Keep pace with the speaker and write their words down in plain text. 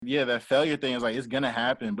yeah, that failure thing is like, it's going to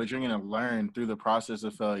happen, but you're going to learn through the process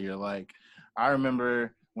of failure. Like, I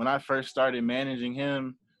remember when I first started managing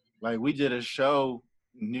him, like, we did a show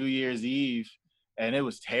New Year's Eve, and it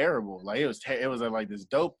was terrible. Like, it was like this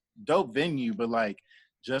dope venue, but like,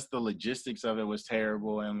 just the logistics of it was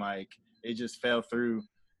terrible, and like, it just fell through.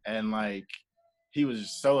 And like, he was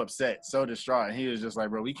just so upset, so distraught. And he was just like,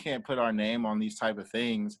 bro, we can't put our name on these type of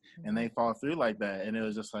things and they fall through like that. And it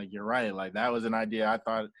was just like, you're right. Like, that was an idea I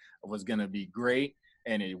thought was going to be great,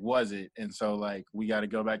 and it wasn't. And so like, we got to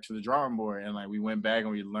go back to the drawing board. And like, we went back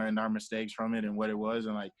and we learned our mistakes from it and what it was.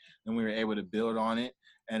 And like, then we were able to build on it.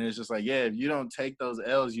 And it's just like, yeah, if you don't take those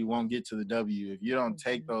L's, you won't get to the W. If you don't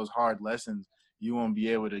take those hard lessons, you won't be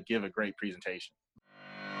able to give a great presentation.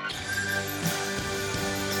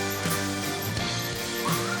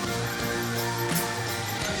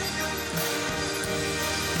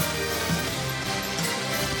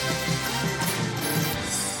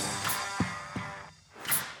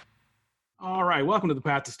 All right, welcome to The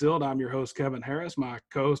Path Distilled. I'm your host, Kevin Harris. My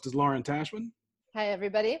co-host is Lauren Tashman. Hi,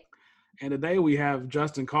 everybody. And today we have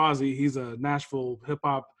Justin Causey. He's a Nashville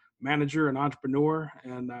hip-hop manager and entrepreneur,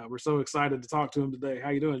 and we're so excited to talk to him today. How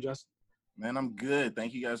you doing, Justin? Man, I'm good.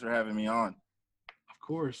 Thank you guys for having me on. Of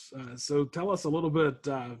course. So tell us a little bit,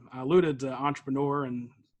 I alluded to entrepreneur and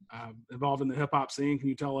involved in the hip-hop scene. Can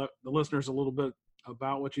you tell the listeners a little bit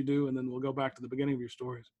about what you do, and then we'll go back to the beginning of your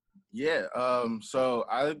stories? Yeah, so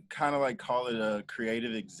I kind of like call it a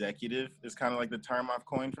creative executive. It's kind of like the term I've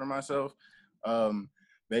coined for myself.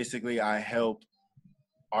 Basically, I help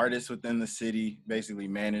artists within the city basically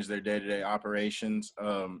manage their day-to-day operations.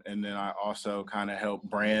 And then I also kind of help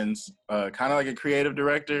brands, kind of like a creative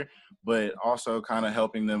director, but also kind of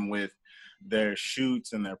helping them with their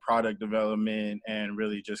shoots and their product development and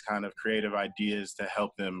really just kind of creative ideas to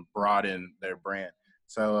help them broaden their brand.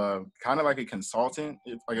 So kind of like a consultant,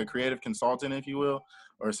 like a creative consultant, if you will,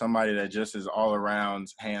 or somebody that just is all around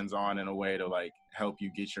hands-on in a way to like help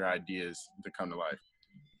you get your ideas to come to life.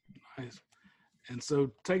 Nice. And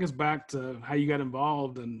so take us back to how you got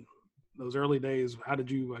involved in those early days. How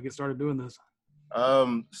did you get started doing this?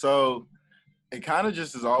 So it kind of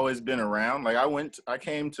just has always been around. Like I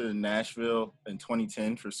came to Nashville in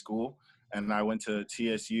 2010 for school, and I went to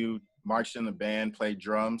TSU, marched in the band, played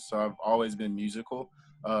drums. So I've always been musical.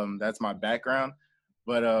 That's my background.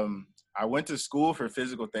 But I went to school for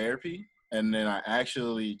physical therapy, and then I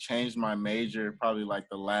actually changed my major probably like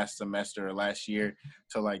the last semester or last year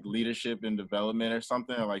to like leadership and development or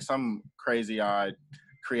something, or like some crazy odd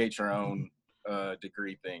create your own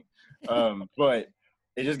degree thing. But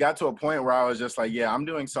it just got to a point where I was just like, yeah, I'm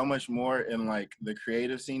doing so much more in like the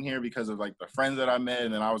creative scene here because of like the friends that I met.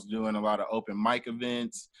 And then I was doing a lot of open mic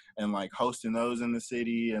events and like hosting those in the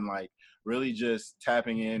city and like really just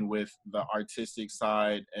tapping in with the artistic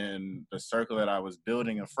side, and the circle that I was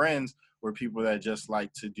building of friends were people that just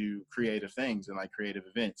like to do creative things and like creative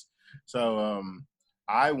events. So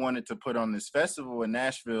I wanted to put on this festival in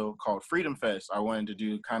Nashville called Freedom Fest. I wanted to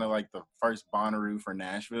do kind of like the first Bonnaroo for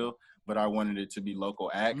Nashville, but I wanted it to be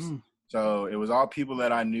local acts. So it was all people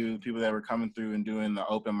that I knew, people that were coming through and doing the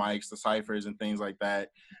open mics, the ciphers and things like that.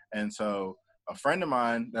 And so a friend of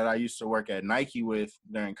mine that I used to work at Nike with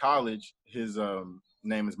during college, his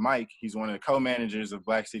name is Mike. He's one of the co-managers of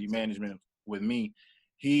Black City Management with me.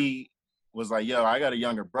 He was like, yo, I got a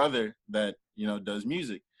younger brother that, you know, does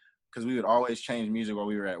music. Because we would always change music while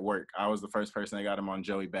we were at work. I was the first person that got him on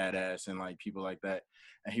Joey Badass and like people like that.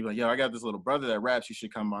 And he'd be like, yo, I got this little brother that raps. You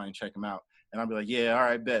should come by and check him out. And I'd be like, yeah, all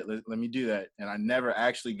right, bet. Let me do that. And I never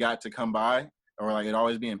actually got to come by, or like it'd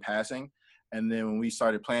always be in passing. And then when we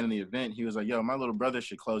started planning the event, he was like, yo, my little brother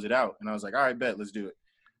should close it out. And I was like, all right, bet, let's do it.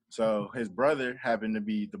 So his brother happened to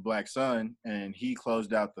be the Black Sun, and he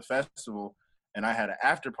closed out the festival. And I had an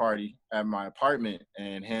after party at my apartment,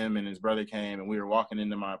 and him and his brother came, and we were walking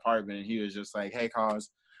into my apartment, and he was just like, hey, Cause,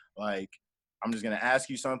 like, I'm just going to ask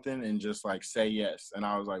you something and just like say yes. And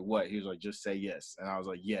I was like, what? He was like, just say yes. And I was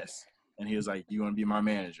like, yes. And he was like, you want to be my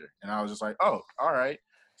manager? And I was just like, oh, all right.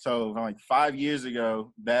 So like 5 years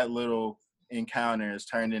ago, that little encounter has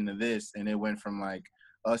turned into this, and it went from like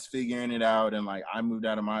us figuring it out, and like I moved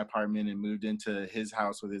out of my apartment and moved into his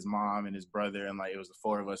house with his mom and his brother, and like it was the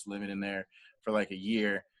four of us living in there for like a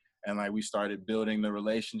year. And like we started building the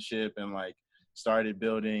relationship and like started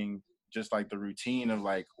building just like the routine of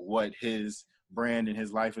like what his brand and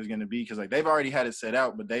his life was going to be, because like they've already had it set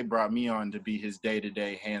out, but they brought me on to be his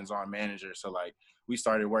day-to-day hands-on manager. So like we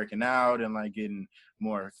started working out and like getting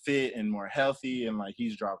more fit and more healthy, and like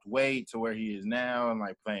he's dropped weight to where he is now, and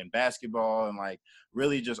like playing basketball, and like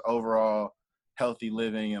really just overall healthy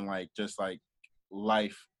living, and like just like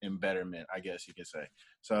life embetterment, I guess you could say.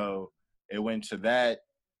 So it went to that,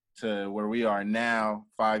 to where we are now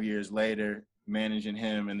 5 years later, managing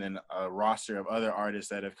him, and then a roster of other artists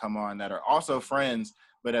that have come on that are also friends,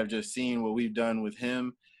 but have just seen what we've done with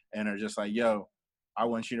him and are just like, yo, I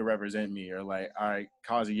want you to represent me, or like, all right,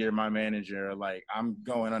 Causey, you're my manager, or like, I'm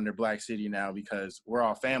going under Black City now because we're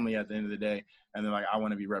all family at the end of the day. And they're like, I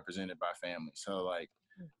want to be represented by family. So like,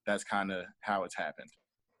 that's kind of how it's happened.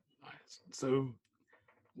 Nice. So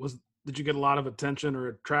did you get a lot of attention or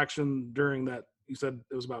attraction during that? You said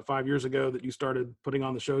it was about 5 years ago that you started putting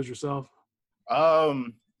on the shows yourself.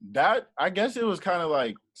 That, I guess it was kind of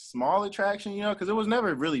like small attraction, you know, because it was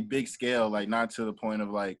never really big scale, like not to the point of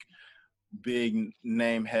like big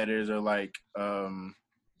name headers or like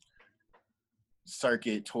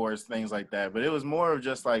circuit tours, things like that. But it was more of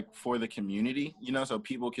just like for the community, you know, so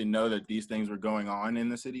people can know that these things were going on in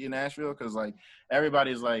the city of Nashville. Because like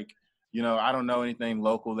everybody's like, you know, I don't know anything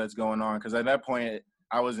local that's going on. Because at that point,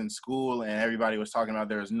 I was in school and everybody was talking about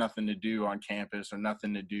there was nothing to do on campus or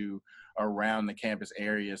nothing to do around the campus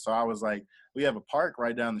area. So I was like, we have a park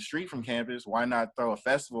right down the street from campus. Why not throw a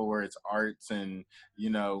festival where it's arts and, you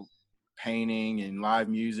know, painting and live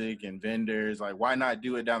music and vendors? Like, why not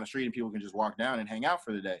do it down the street and people can just walk down and hang out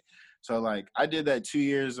for the day? So like I did that 2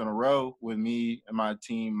 years in a row with me and my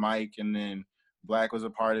team, Mike, and then Black was a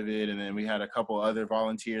part of it, and then we had a couple other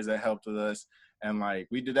volunteers that helped with us. And like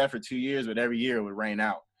we did that for 2 years, but every year it would rain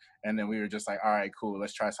out. And then we were just like, all right, cool,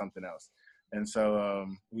 let's try something else. And so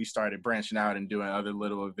we started branching out and doing other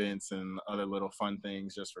little events and other little fun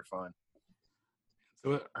things just for fun.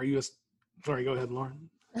 So sorry, go ahead, Lauren.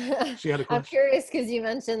 She had a question. I'm curious because you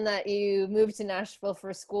mentioned that you moved to Nashville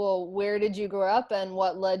for school. Where did you grow up and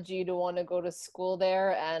what led you to want to go to school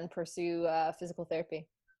there and pursue physical therapy?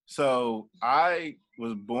 So I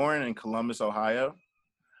was born in Columbus, Ohio.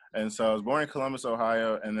 And so I was born in Columbus,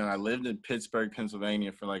 Ohio, and then I lived in Pittsburgh,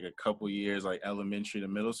 Pennsylvania for like a couple years, like elementary to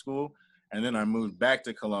middle school. And then I moved back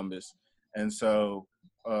to Columbus. And so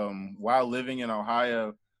while living in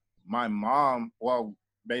Ohio, my mom, well,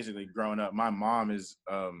 basically growing up, my mom is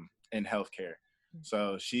in healthcare.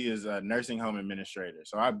 So she is a nursing home administrator.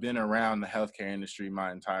 So I've been around the healthcare industry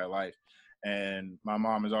my entire life. And my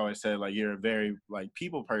mom has always said, like, you're a very like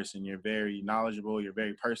people person. You're very knowledgeable. You're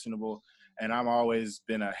very personable. And I've always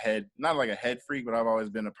been not like a head freak, but I've always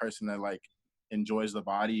been a person that like enjoys the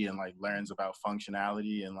body and like learns about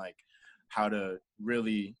functionality and like how to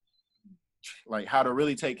really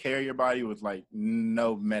take care of your body with like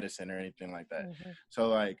no medicine or anything like that. Mm-hmm. So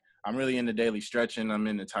like I'm really into daily stretching. I'm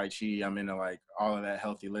into Tai Chi. I'm into like all of that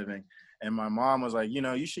healthy living. And my mom was like, you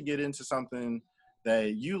know, you should get into something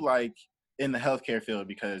that you like in the healthcare field,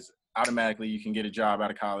 because automatically you can get a job out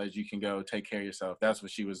of college. You can go take care of yourself. That's what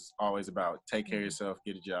she was always about. Take care of yourself,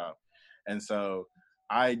 get a job. And so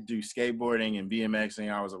I do skateboarding and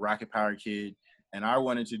BMXing. I was a rocket power kid, and I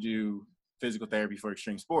wanted to do physical therapy for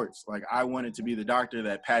extreme sports. Like I wanted to be the doctor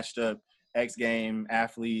that patched up X game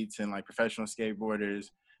athletes and like professional skateboarders,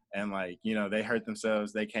 and like, you know, they hurt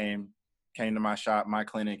themselves. They came to my shop, my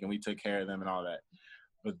clinic, and we took care of them and all that.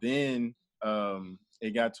 But then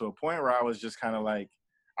it got to a point where I was just kind of like,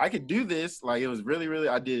 I could do this. Like it was really, really,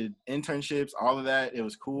 I did internships, all of that. It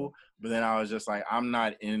was cool. But then I was just like, I'm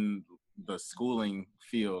not in the schooling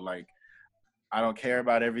field. Like I don't care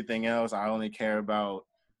about everything else. I only care about,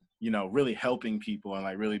 you know, really helping people and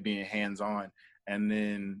like really being hands-on. And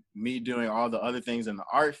then me doing all the other things in the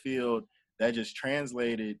art field, that just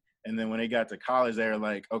translated. And then when they got to college, they were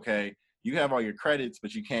like, okay, you have all your credits,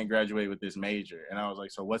 but you can't graduate with this major. And I was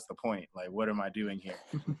like, so what's the point? Like, what am I doing here?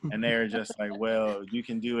 And they were just like, well, you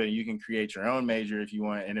can do it. You can create your own major if you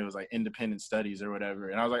want. And it was like independent studies or whatever.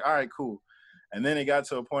 And I was like, all right, cool. And then it got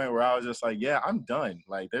to a point where I was just like, yeah, I'm done.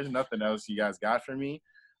 Like, there's nothing else you guys got for me.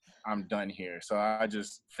 I'm done here. So I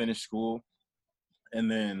just finished school.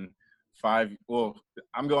 And then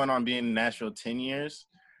I'm going on being in Nashville 10 years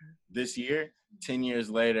this year. 10 years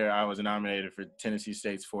later, I was nominated for Tennessee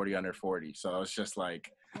State's 40 under 40. So it's just like,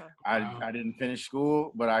 I didn't finish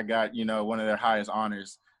school, but I got, you know, one of their highest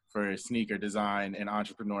honors for sneaker design and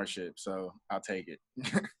entrepreneurship. So I'll take it.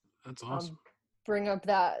 That's awesome. Bring up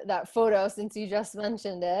that photo since you just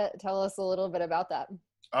mentioned it. Tell us a little bit about that.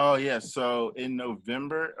 Oh, yeah. So in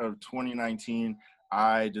November of 2019,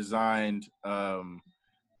 I designed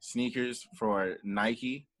sneakers for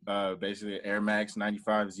Nike, basically Air Max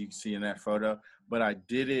 95, as you can see in that photo. But I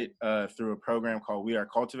did it through a program called We Are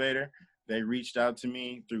Cultivator. They reached out to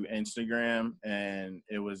me through Instagram, and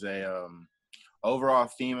it was a overall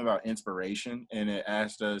theme about inspiration. And it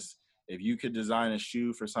asked us, if you could design a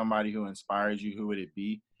shoe for somebody who inspires you, who would it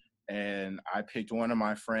be? and I picked one of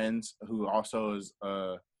my friends who also is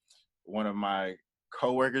one of my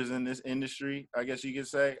coworkers in this industry, I guess you could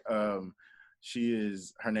say.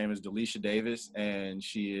 Her name is Delisha Davis, and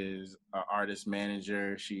she is an artist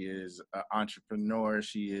manager. She is an entrepreneur.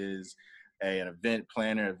 She is an event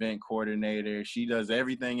planner, event coordinator. She does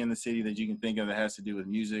everything in the city that you can think of that has to do with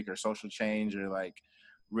music or social change or like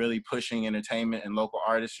really pushing entertainment and local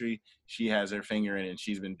artistry. She has her finger in it, and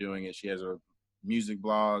she's been doing it. She has a music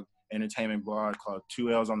blog, entertainment blog called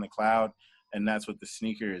 2Ls on the Cloud, and that's what the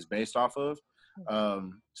sneaker is based off of.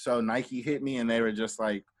 So Nike hit me, and they were just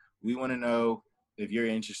like, we want to know if you're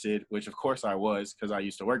interested, which of course I was, because I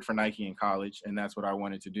used to work for Nike in college, and that's what I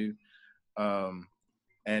wanted to do.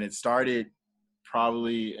 And it started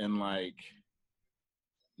probably in like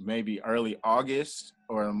maybe early August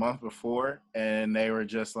or a month before, and they were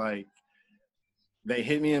just like, they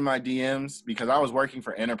hit me in my DMs because I was working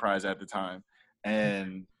for Enterprise at the time,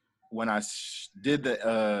 and when I did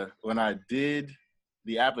the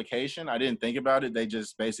application, I didn't think about it. They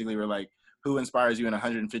just basically were like, who inspires you in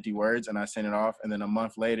 150 words? And I sent it off. And then a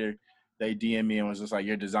month later, they DM'd me and was just like,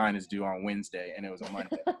 your design is due on Wednesday. And it was a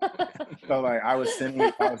Monday. So like I was sitting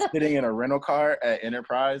in a rental car at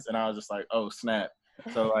Enterprise, and I was just like, oh, snap.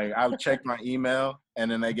 So like I checked my email, and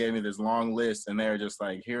then they gave me this long list, and they were just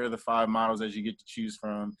like, here are the 5 models that you get to choose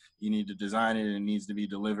from. You need to design it, and it needs to be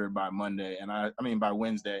delivered by Monday. And by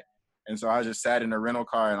Wednesday. And so I just sat in a rental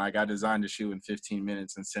car, and like I designed the shoe in 15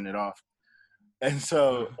 minutes and sent it off. And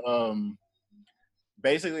so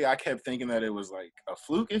basically I kept thinking that it was like a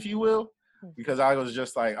fluke, if you will, because I was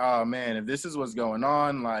just like, oh man, if this is what's going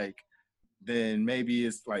on, like, then maybe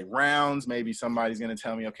it's like rounds. Maybe somebody's going to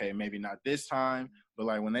tell me, okay, maybe not this time. But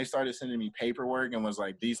like when they started sending me paperwork and was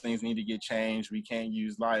like, these things need to get changed. We can't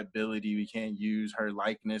use liability. We can't use her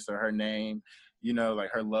likeness or her name, like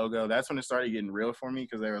her logo. That's when it started getting real for me,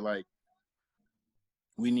 because they were like,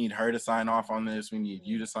 we need her to sign off on this. We need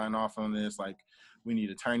you to sign off on this. Like, we need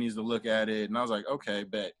attorneys to look at it. And I was like, okay,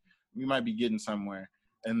 bet we might be getting somewhere.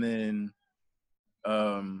 And then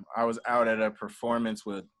I was out at a performance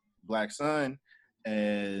with Black Sun,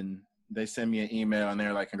 and they sent me an email, and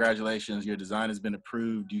they're like, congratulations, your design has been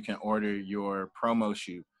approved. You can order your promo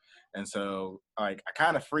shoe. And so like I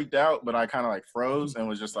kind of freaked out, but I kind of like froze and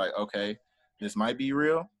was just like, okay, this might be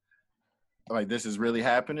real. Like this is really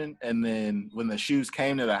happening. And then when the shoes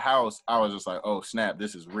came to the house, I was just like, oh snap,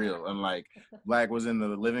 this is real. And like Black was in the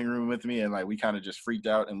living room with me, and like we kind of just freaked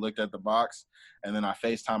out and looked at the box. And then I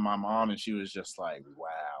FaceTimed my mom, and she was just like,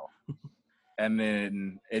 wow. And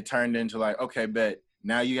then it turned into like, okay, bet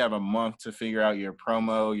now you have a month to figure out your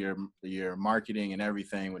promo, your marketing and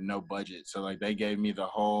everything with no budget. So like they gave me the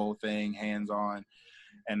whole thing hands on.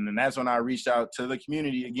 And then that's when I reached out to the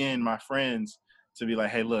community again, my friends, to be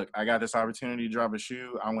like, hey, look, I got this opportunity to drop a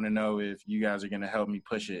shoe. I want to know if you guys are going to help me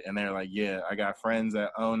push it. And they're like, yeah, I got friends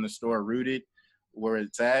that own the store Rooted, where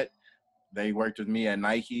it's at. They worked with me at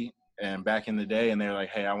Nike and back in the day, and they're like,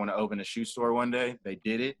 hey, I want to open a shoe store one day. They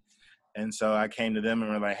did it. And so I came to them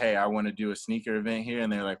and were like, hey, I want to do a sneaker event here.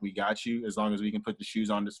 And they're like, we got you as long as we can put the shoes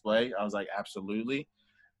on display. I was like, absolutely.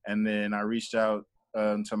 And then I reached out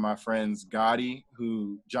to my friends John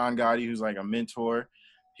Gotti, who's like a mentor.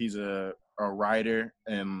 He's a writer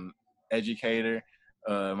and educator.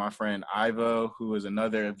 My friend Ivo, who is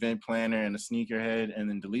another event planner and a sneakerhead. And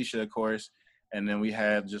then Delisha, of course. And then we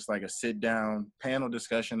had just like a sit down panel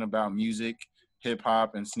discussion about music, hip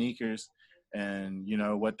hop, and sneakers, and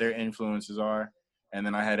what their influences are. And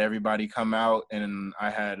then I had everybody come out, and I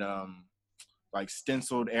had like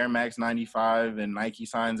stenciled Air Max 95 and Nike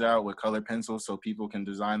signs out with colored pencils, so people can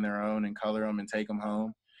design their own and color them and take them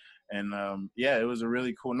home. And yeah, it was a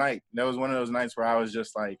really cool night. That was one of those nights where I was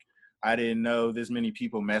just like, I didn't know this many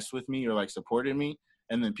people messed with me or like supported me.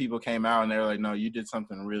 And then people came out and they were like, no, you did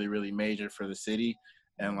something really, really major for the city.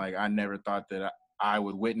 And like, I never thought that I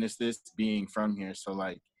would witness this being from here. So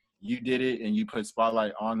like, you did it, and you put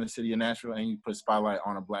spotlight on the city of Nashville, and you put spotlight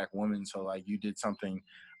on a Black woman. So like, you did something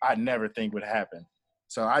I'd never think would happen.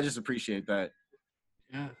 So I just appreciate that.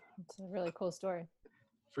 Yeah. It's a really cool story.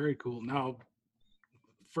 Very cool. Now,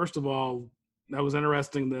 first of all, that was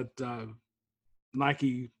interesting that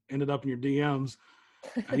Nike ended up in your DMs.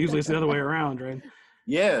 Usually it's the other way around, right?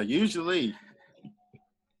 Yeah, usually.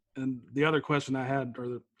 And the other question I had,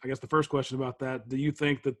 I guess the first question about that, do you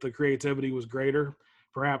think that the creativity was greater,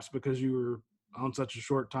 perhaps because you were on such a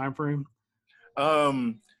short time frame?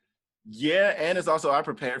 Yeah, and it's also I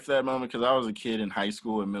prepared for that moment because I was a kid in high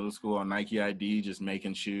school and middle school on Nike ID, just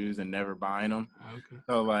making shoes and never buying them. Okay.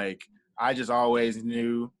 So like I just always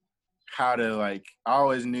knew I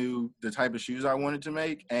always knew the type of shoes I wanted to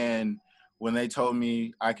make. And when they told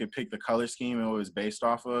me I could pick the color scheme and what it was based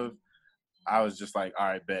off of, I was just like, all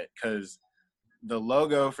right, bet. Because the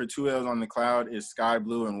logo for 2Ls on the Cloud is sky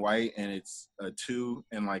blue and white, and it's a 2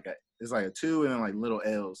 and it's like a 2 and then like little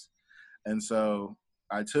L's. And so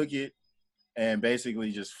I took it and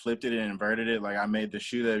basically just flipped it and inverted it. Like I made the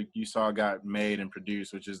shoe that you saw got made and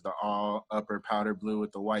produced, which is the all upper powder blue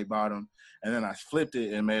with the white bottom. And then I flipped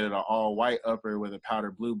it and made it an all white upper with a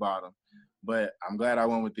powder blue bottom. But I'm glad I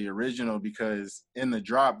went with the original because in the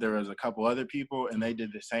drop, there was a couple other people and they did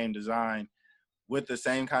the same design with the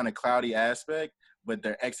same kind of cloudy aspect, but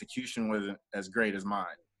their execution wasn't as great as mine.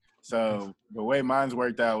 So the way mine's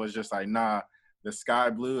worked out was just like, nah, the sky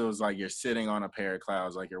blue, it was like you're sitting on a pair of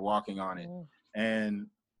clouds, like you're walking on it. And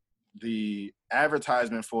the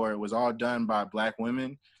advertisement for it was all done by Black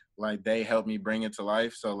women. Like they helped me bring it to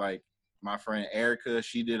life. So like my friend Erica,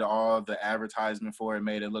 she did all the advertisement for it,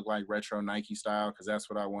 made it look like retro Nike style because that's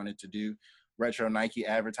what I wanted to do, retro Nike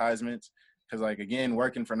advertisements. Because like, again,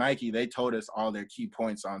 working for Nike, they told us all their key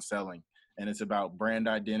points on selling. And it's about brand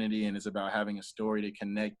identity and it's about having a story to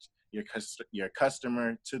connect your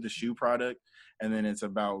customer to the shoe product. And then it's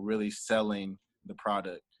about really selling the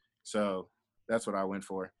product. So that's what I went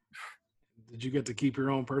for. Did you get to keep your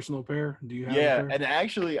own personal pair? Do you have a Yeah, pair? and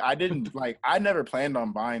actually I didn't I never planned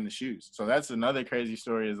on buying the shoes. So that's another crazy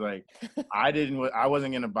story is like I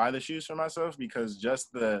wasn't going to buy the shoes for myself because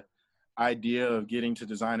just the idea of getting to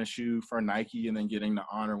design a shoe for Nike and then getting to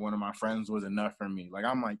honor one of my friends was enough for me. Like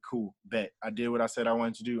I'm like, cool, bet. I did what I said I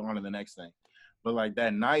wanted to do, on to the next thing. But like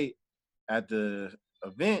that night at the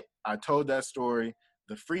event, I told that story.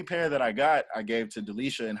 The free pair that I got, I gave to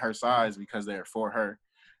Delisha in her size because they're for her.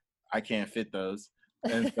 I can't fit those.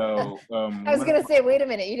 And so I was gonna say, wait a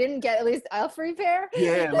minute, you didn't get at least a free pair?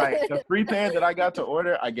 Yeah, like the free pair that I got to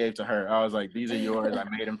order, I gave to her. I was like, these are yours. I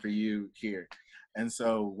made them for you here. And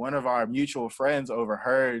so one of our mutual friends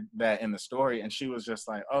overheard that in the story, and she was just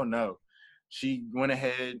like, oh no. She went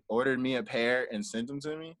ahead, ordered me a pair and sent them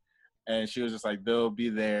to me. And she was just like, they'll be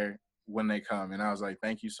there when they come. And I was like,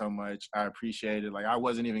 thank you so much. I appreciate it. Like I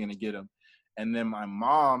wasn't even going to get them. And then my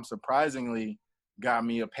mom surprisingly got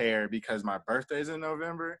me a pair because my birthday's in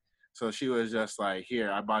November. So she was just like,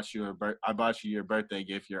 here, I bought you your birthday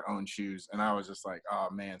gift, your own shoes. And I was just like, oh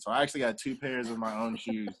man. So I actually got 2 pairs of my own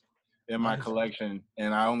shoes in my collection,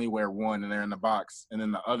 and I only wear one and they're in the box. And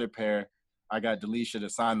then the other pair, I got Delisha to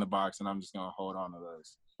sign the box and I'm just going to hold on to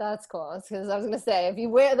those. That's cool. Because I was gonna say, if you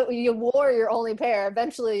you wore your only pair,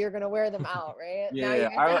 eventually you're gonna wear them out, right? Yeah,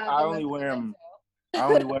 I only wear them. I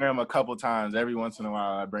only wear them a couple times. Every once in a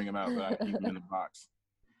while, I bring them out, but I keep them in the box.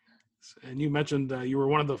 And you mentioned you were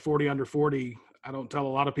one of the 40 under 40. I don't tell a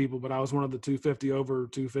lot of people, but I was one of the 250 over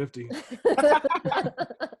 250.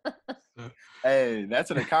 Hey,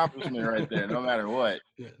 that's an accomplishment right there, no matter what.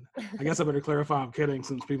 Yeah. I guess I better clarify I'm kidding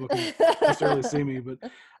since people can't necessarily see me. But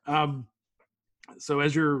so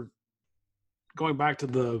as you're going back to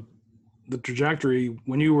the trajectory,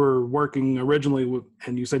 when you were working originally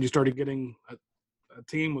and you said you started getting a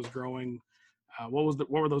team was growing, what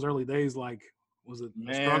were those early days like? Was it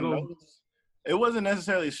a struggle? It wasn't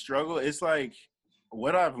necessarily a struggle. It's like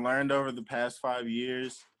what I've learned over the past 5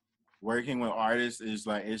 years working with artists is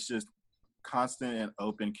like it's just constant and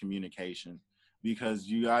open communication, because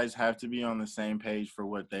you guys have to be on the same page for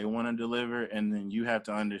what they want to deliver, and then you have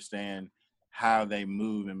to understand how they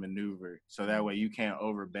move and maneuver, so that way you can't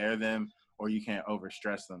overbear them or you can't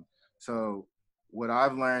overstress them. So what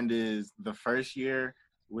I've learned is the first year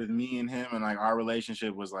with me and him and like our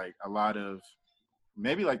relationship was like a lot of,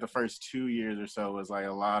 maybe like the first 2 years or so was like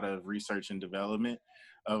a lot of research and development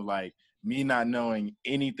of like me not knowing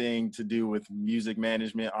anything to do with music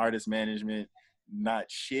management, artist management, not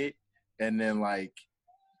shit. And then like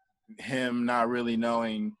him not really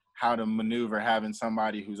knowing how to maneuver, having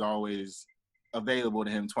somebody who's always available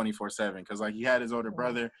to him 24/7. Cause like he had his older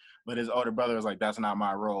brother, but his older brother was like, that's not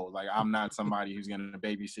my role. Like I'm not somebody who's going to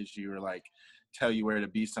babysit you or like tell you where to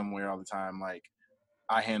be somewhere all the time. Like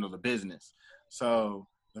I handle the business. So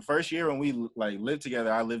the first year when we like lived together,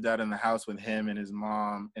 I lived out in the house with him and his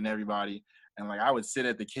mom and everybody. And like, I would sit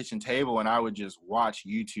at the kitchen table and I would just watch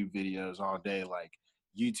YouTube videos all day, like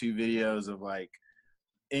YouTube videos of like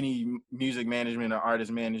any music management or artist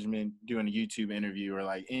management doing a YouTube interview, or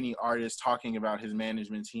like any artist talking about his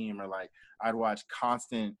management team, or like I'd watch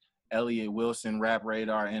constant Elliott Wilson Rap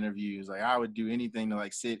Radar interviews. Like I would do anything to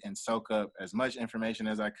like sit and soak up as much information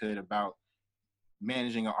as I could about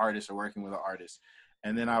managing an artist or working with an artist.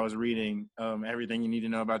 And then I was reading Everything You Need to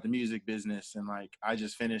Know About the Music Business. And like, I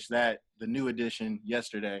just finished that, the new edition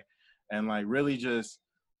yesterday, and like really just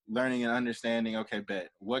learning and understanding, okay, bet,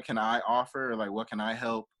 what can I offer? Or like, what can I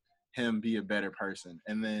help him be a better person.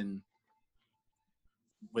 And then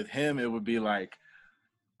with him, it would be like,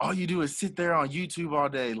 all you do is sit there on YouTube all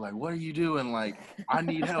day. Like, what are you doing? Like, I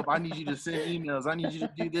need help. I need you to send emails. I need you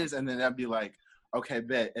to do this. And then that'd be like, okay,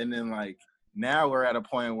 bet. And then like, now we're at a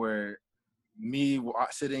point where me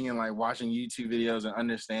sitting and like watching YouTube videos and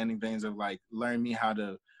understanding things of like, learn me how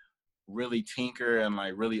to really tinker and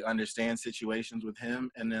like really understand situations with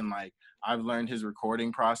him. And then like I've learned his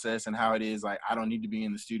recording process and how it is like I don't need to be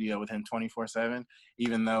in the studio with him 24/7,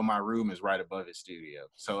 even though my room is right above his studio.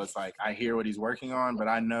 So it's like I hear what he's working on, but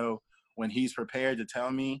I know when he's prepared to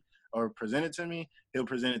tell me or present it to me, he'll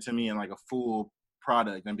present it to me in like a full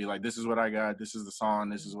product and be like, this is what I got, this is the song,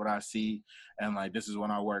 this is what I see, and like this is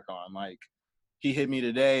what I work on. Like he hit me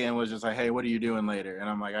today and was just like, hey, what are you doing later? And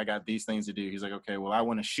I'm like, I got these things to do. He's like, okay, well, I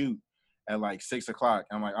want to shoot at like 6 o'clock.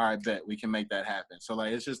 I'm like, all right, bet we can make that happen. So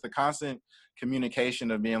like, it's just the constant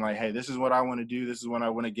communication of being like, hey, this is what I want to do. This is what I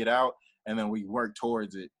want to get out. And then we work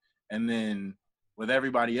towards it. And then with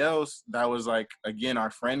everybody else, that was like, again,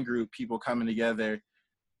 our friend group, people coming together.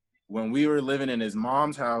 When we were living in his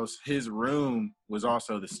mom's house, his room was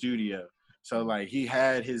also the studio. So like he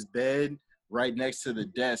had his bed right next to the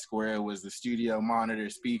desk where it was the studio monitor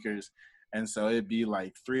speakers. And so it'd be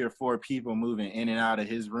like 3 or 4 people moving in and out of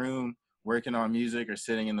his room, working on music, or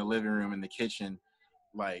sitting in the living room, in the kitchen,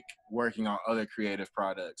 like working on other creative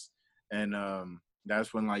products. And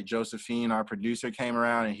that's when like Josephine, our producer, came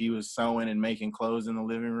around and he was sewing and making clothes in the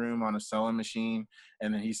living room on a sewing machine.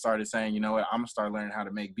 And then he started saying, you know what, I'm gonna start learning how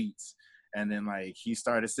to make beats. And then like he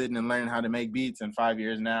started sitting and learning how to make beats. And 5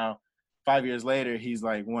 years later, he's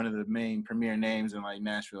like one of the main premier names in like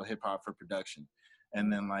Nashville hip hop for production.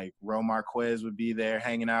 And then like Ro Marquez would be there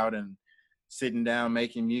hanging out and sitting down,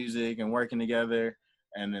 making music and working together.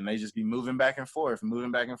 And then they just be moving back and forth. And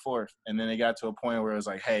then it got to a point where it was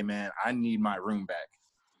like, hey man, I need my room back.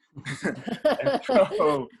 And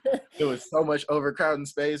so there was so much overcrowding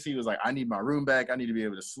space. He was like, I need my room back. I need to be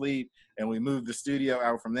able to sleep. And we moved the studio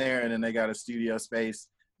out from there. And then they got a studio space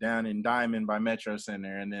down in Diamond by Metro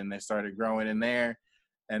Center. And then they started growing in there.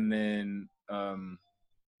 And then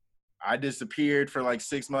I disappeared for like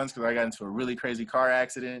 6 months because I got into a really crazy car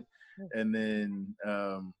accident. And then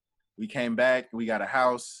we came back, we got a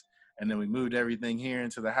house, and then we moved everything here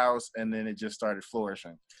into the house, and then it just started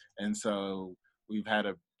flourishing. And so we've had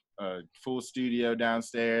a full studio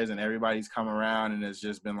downstairs, and everybody's come around, and it's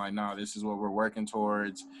just been like, no, this is what we're working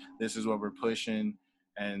towards. This is what we're pushing.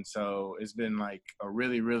 And so it's been like a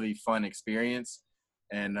really, really fun experience.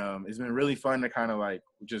 And it's been really fun to kind of like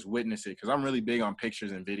just witness it, because I'm really big on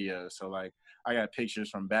pictures and videos. So like I got pictures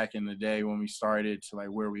from back in the day when we started to like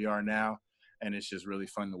where we are now, and it's just really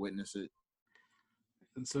fun to witness it.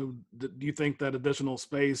 And so do you think that additional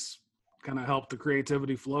space kind of helped the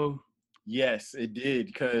creativity flow? Yes, it did,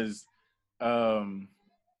 because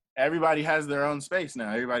everybody has their own space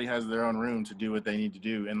now. Everybody has their own room to do what they need to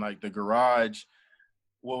do. And like the garage,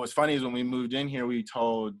 what was funny is when we moved in here, we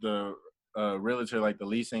told the realtor, like the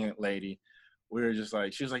leasing lady, we were just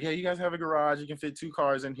like, she was like, yeah, you guys have a garage, you can fit 2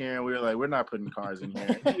 cars in here. And we were like, we're not putting cars in here.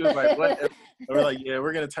 And she was like, what? And we're like, yeah,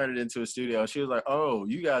 we're gonna turn it into a studio. She was like, oh,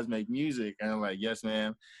 you guys make music? And I'm like, yes,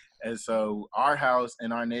 ma'am. And so our house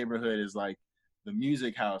in our neighborhood is like the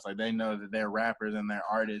music house. Like they know that they're rappers and they're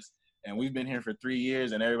artists. And we've been here for 3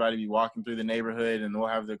 years, and everybody be walking through the neighborhood, and we'll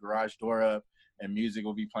have the garage door up and music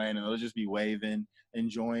will be playing, and they'll just be waving,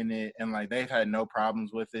 enjoying it. And like they've had no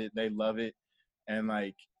problems with it. They love it. And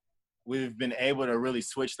like we've been able to really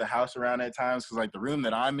switch the house around at times, because like the room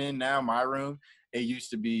that I'm in now, my room, it used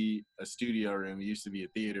to be a studio room. It used to be a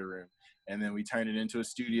theater room. And then we turned it into a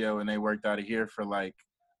studio, and they worked out of here for like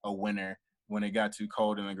a winter when it got too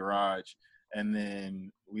cold in the garage. And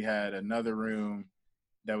then we had another room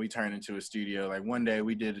that we turned into a studio. Like one day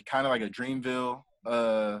we did kind of like a Dreamville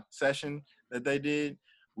session that they did.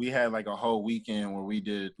 We had like a whole weekend where we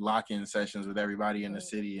did lock-in sessions with everybody in the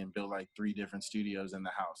city and built like 3 different studios in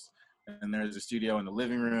the house. And there's a studio in the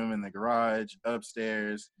living room, in the garage,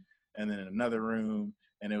 upstairs, and then in another room.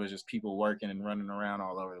 And it was just people working and running around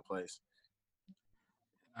all over the place.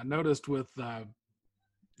 I noticed with the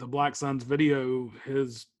Black Suns video,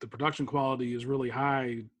 the production quality is really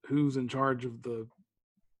high. Who's in charge of the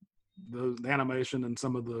animation and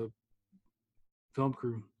some of the film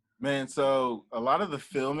crew? Man, so a lot of the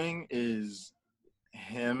filming is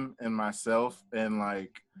him and myself and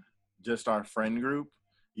like just our friend group.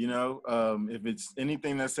 You know, if it's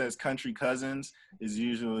anything that says Country Cousins, is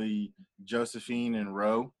usually Josephine and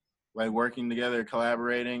Ro, like working together,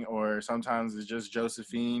 collaborating, or sometimes it's just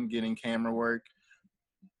Josephine getting camera work.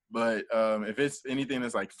 But if it's anything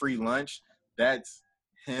that's like free lunch, that's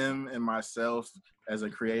him and myself as a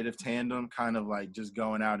creative tandem, kind of like just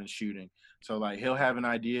going out and shooting. So like he'll have an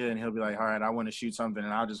idea and he'll be like, all right, I want to shoot something,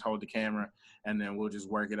 and I'll just hold the camera and then we'll just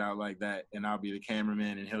work it out like that. And I'll be the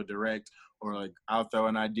cameraman and he'll direct, or like I'll throw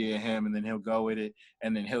an idea at him and then he'll go with it,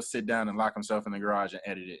 and then he'll sit down and lock himself in the garage and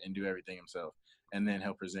edit it and do everything himself, and then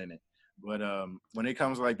he'll present it. But when it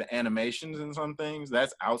comes to like the animations and some things,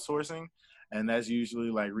 that's outsourcing. And that's usually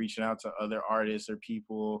like reaching out to other artists or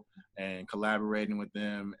people and collaborating with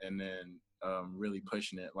them, and then really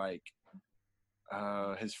pushing it. Like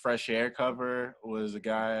his Fresh Air cover was a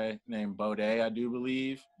guy named Baudet, I do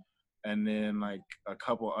believe. And then like a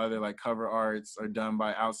couple other like cover arts are done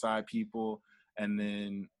by outside people. And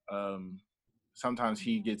then sometimes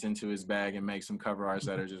he gets into his bag and makes some cover arts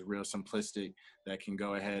that are just real simplistic that can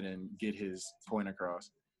go ahead and get his point across.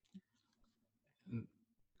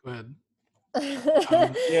 Go ahead.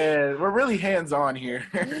 Yeah, we're really hands-on here.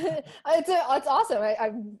 It's awesome.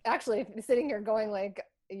 I'm actually sitting here going like,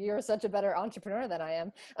 you're such a better entrepreneur than I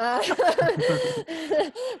am. But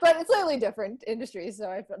it's slightly different industries, so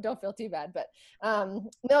I don't feel too bad. But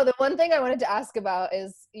no, the one thing I wanted to ask about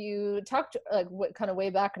is you talked like kind of way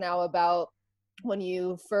back now about when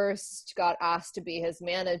you first got asked to be his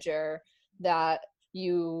manager, that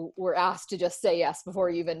you were asked to just say yes before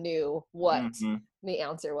you even knew what the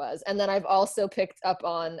answer was. And then I've also picked up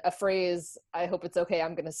on a phrase, I hope it's okay,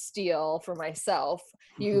 I'm going to steal for myself.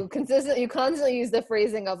 You constantly use the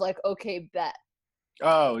phrasing of like, okay, bet.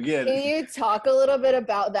 Oh, yeah. Can you talk a little bit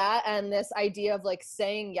about that and this idea of like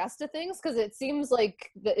saying yes to things? Because it seems like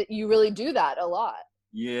that you really do that a lot.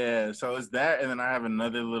 Yeah, so it's that, and then I have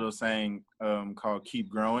another little saying called "Keep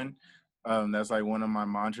Growing." That's like one of my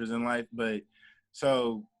mantras in life. But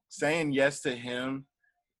so saying yes to him,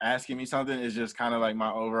 asking me something is just kind of like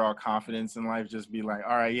my overall confidence in life. Just be like,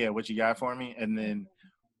 all right, yeah, what you got for me? And then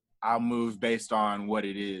I'll move based on what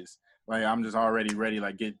it is. Like I'm just already ready.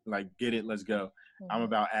 Like get it, let's go. I'm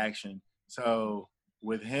about action. So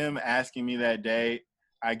with him asking me that day,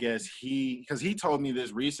 I guess because he told me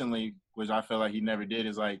this recently, which I feel like he never did,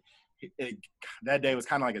 is like that day was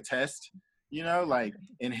kind of like a test, like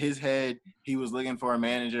in his head, he was looking for a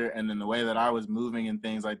manager, and then the way that I was moving and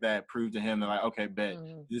things like that proved to him that like, okay, bet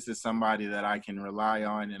this is somebody that I can rely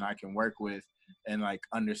on and I can work with and like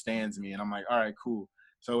understands me. And I'm like, all right, cool.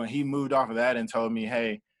 So when he moved off of that and told me,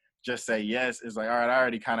 hey, just say yes, it's like, all right, I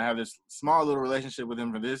already kind of have this small little relationship with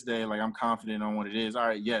him for this day. Like I'm confident on what it is. All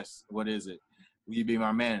right, yes, what is it? Will you be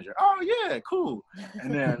my manager? Oh yeah, cool.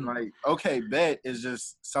 And then like, okay, bet is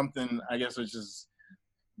just something, I guess, which is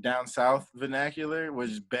down south vernacular,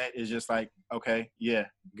 which bet is just like, okay, yeah,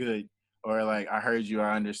 good. Or like, I heard you,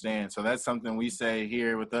 I understand. So that's something we say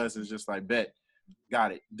here with us is just like, bet,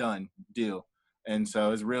 got it, done, deal. And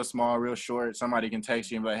so it's real small, real short. Somebody can text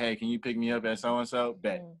you and be like, hey, can you pick me up at so-and-so?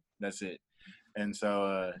 Bet, that's it. And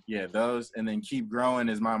so, yeah, those, and then keep growing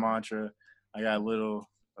is my mantra. I got little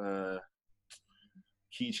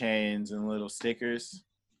keychains and little stickers.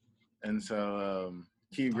 And so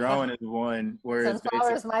keep growing is one where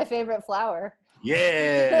sunflower is my favorite flower.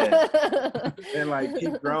 Yeah. And like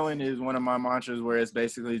keep growing is one of my mantras where it's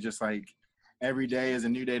basically just like every day is a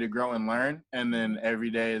new day to grow and learn, and then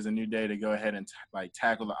every day is a new day to go ahead and like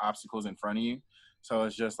tackle the obstacles in front of you. So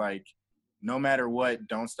it's just like no matter what,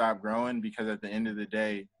 don't stop growing, because at the end of the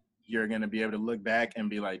day you're going to be able to look back and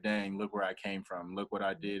be like, dang, look where I came from, look what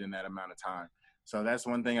I did in that amount of time. So that's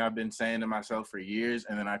one thing I've been saying to myself for years,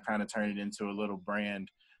 and then I kind of turned it into a little brand,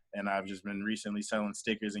 and I've just been recently selling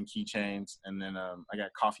stickers and keychains, and then I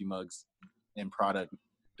got coffee mugs in product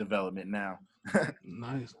development now.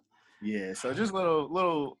 Nice. Yeah, so just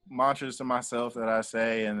little mantras to myself that I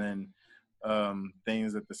say, and then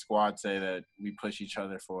things that the squad say that we push each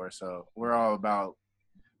other for. So we're all about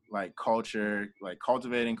like culture, like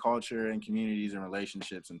cultivating culture and communities and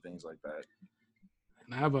relationships and things like that.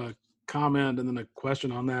 And I have a comment and then a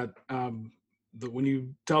question on that. When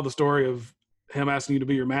you tell the story of him asking you to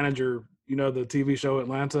be your manager, the TV show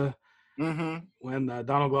Atlanta, when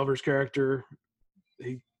Donald Glover's character,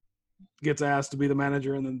 he gets asked to be the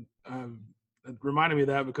manager, and then it reminded me of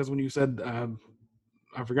that because when you said,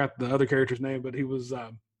 I forgot the other character's name, but he was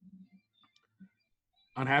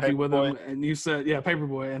unhappy with him, and you said, yeah,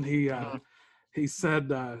 Paperboy, and he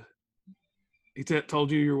said, he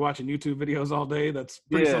told you were watching YouTube videos all day. That's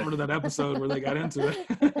pretty similar to that episode where they got into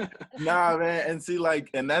it. Nah, man. And see, like,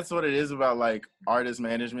 and that's what it is about, like, artist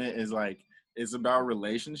management is, like, it's about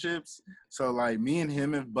relationships. So, like, me and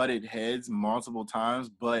him have butted heads multiple times,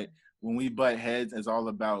 but when we butt heads, it's all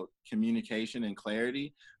about communication and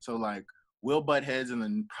clarity. So, like, we'll butt heads and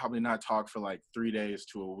then probably not talk for, like, 3 days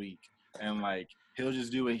to a week. and like he'll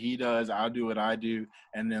just do what he does, I'll do what I do,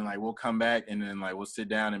 and then like we'll come back and then like we'll sit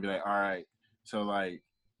down and be like, all right, so like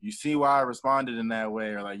you see why I responded in that way,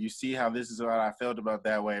 or like you see how this is what I felt about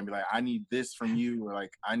that way, and be like, I need this from you, or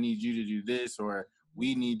like I need you to do this, or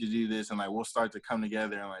we need to do this, and like we'll start to come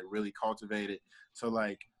together and like really cultivate it. So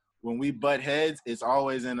like when we butt heads, it's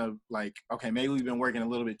always in a like, okay, maybe we've been working a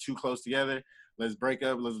little bit too close together. Let's break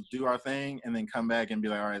up, let's do our thing, and then come back and be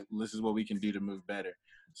like, all right, this is what we can do to move better.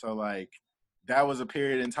 So like that was a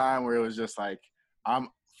period in time where it was just like I'm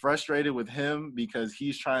frustrated with him because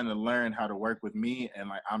he's trying to learn how to work with me, and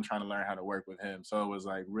like I'm trying to learn how to work with him. So it was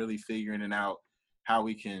like really figuring it out how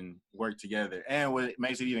we can work together. And what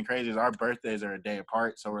makes it even crazier is our birthdays are a day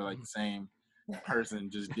apart, so we're like the same person,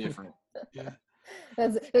 just different. Yeah.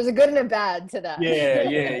 There's a good and a bad to that.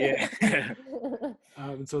 Yeah.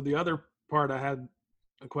 And so the other part I had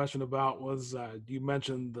a question about was you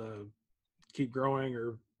mentioned the keep growing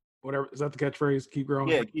or whatever. Is that the catchphrase? Keep growing?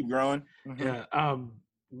 Yeah, keep growing. Mm-hmm. Yeah.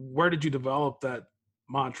 Where did you develop that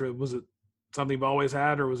mantra? Was it something you've always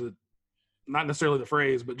had, or was it not necessarily the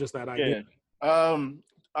phrase, but just that idea? Yeah.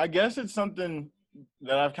 I guess it's something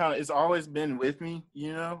that it's always been with me,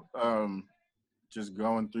 you know, just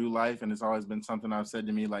going through life. And it's always been something I've said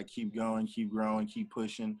to me, like, keep going, keep growing, keep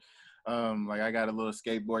pushing. Like I got a little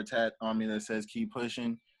skateboard tat on me that says keep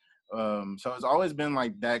pushing. So it's always been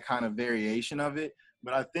like that kind of variation of it.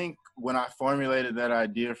 But I think when I formulated that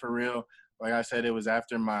idea for real, like I said, it was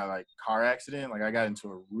after my like car accident. Like I got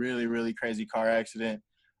into a really, really crazy car accident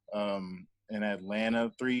in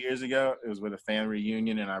Atlanta 3 years ago. It was with a family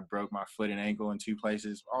reunion, and I broke my foot and ankle in 2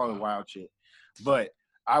 places, all the wild shit. But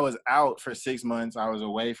I was out for 6 months. I was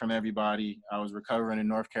away from everybody. I was recovering in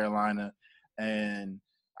North Carolina, and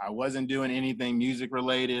I wasn't doing anything music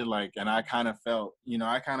related. Like, and I kind of felt, you know,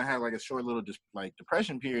 I kind of had like a short little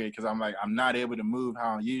depression period because I'm like, I'm not able to move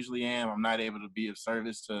how I usually am. I'm not able to be of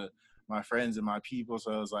service to my friends and my people.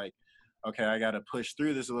 So I was like, okay, I got to push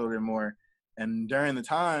through this a little bit more. And during the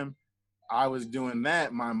time I was doing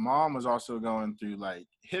that, my mom was also going through like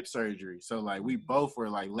hip surgery. So like we both were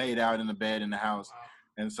like laid out in the bed in the house.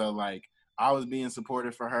 And so like I was being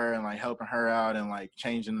supportive for her and like helping her out and like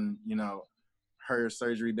changing, you know, her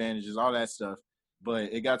surgery bandages, all that stuff.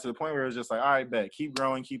 But it got to the point where it was just like, all right, bet, keep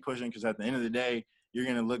growing, keep pushing, because at the end of the day, you're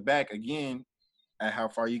going to look back again at how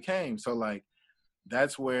far you came. So like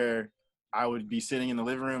that's where I would be sitting in the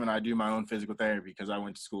living room and I do my own physical therapy because I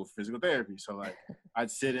went to school for physical therapy. So like I'd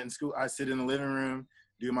sit in the living room,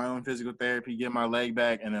 do my own physical therapy, get my leg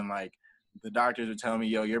back, and then like the doctors would tell me,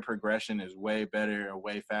 yo, your progression is way better or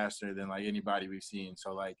way faster than like anybody we've seen.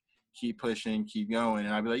 So like keep pushing, keep going.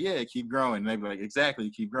 And I'd be like, yeah, keep growing. And they'd be like, exactly,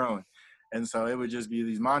 keep growing. And so it would just be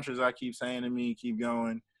these mantras I keep saying to me, keep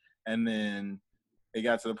going. And then it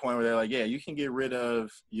got to the point where they're like, yeah, you can get rid of,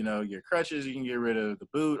 you know, your crutches, you can get rid of the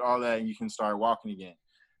boot, all that, and you can start walking again.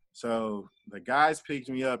 So the guys picked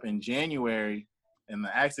me up in January, and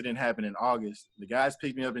the accident happened in August. The guys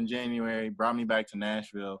picked me up in January, brought me back to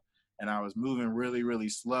Nashville, and I was moving really, really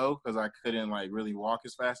slow because I couldn't, like, really walk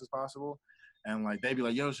as fast as possible. And, like, they'd be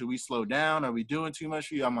like, yo, should we slow down? Are we doing too much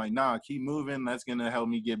for you? I'm like, nah, keep moving. That's going to help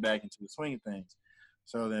me get back into the swing of things.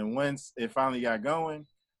 So then once it finally got going,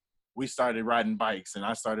 we started riding bikes, and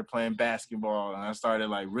I started playing basketball, and I started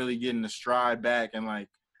like really getting the stride back. And like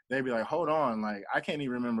they'd be like, hold on, like I can't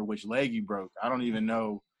even remember which leg you broke. I don't even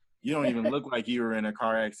know. You don't even look like you were in a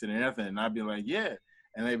car accident or nothing. And I'd be like, yeah.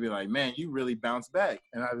 And they'd be like, man, you really bounced back.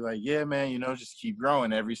 And I'd be like, yeah, man, you know, just keep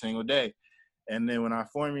growing every single day. And then when I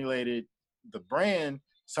formulated the brand,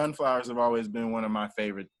 sunflowers have always been one of my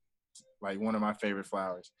favorite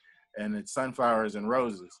flowers. And it's sunflowers and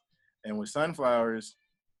roses. And with sunflowers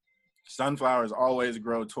always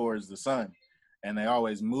grow towards the sun, and they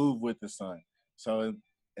always move with the sun. So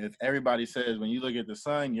if everybody says when you look at the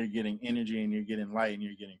sun, you're getting energy and you're getting light and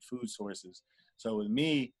you're getting food sources. So with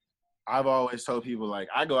me, I've always told people, like,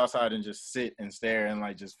 I go outside and just sit and stare and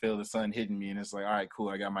like just feel the sun hitting me, and it's like, all right, cool,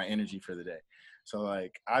 I got my energy for the day. So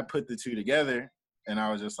like I put the two together, and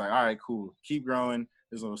I was just like, all right, cool, keep growing.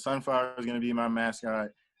 This little sunflower is going to be my mascot.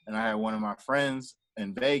 And I had one of my friends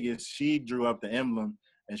in Vegas, she drew up the emblem,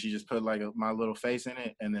 and she just put like my little face in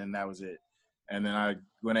it, and then that was it. And then I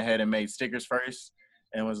went ahead and made stickers first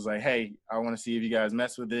and was like, hey, I want to see if you guys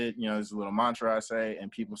mess with it. You know, there's a little mantra I say,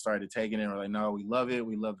 and people started taking it and were like, no, we love it.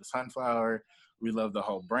 We love the sunflower. We love the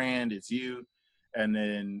whole brand. It's you. And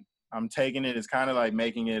then I'm taking it. It's kind of like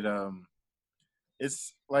making it,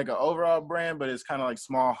 it's like an overall brand, but it's kind of like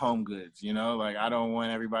small home goods, you know? Like I don't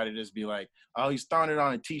want everybody to just be like, oh, he's throwing it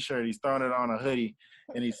on a t-shirt. He's throwing it on a hoodie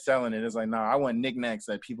and he's selling it. It's like, no, I want knickknacks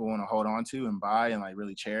that people want to hold on to and buy and like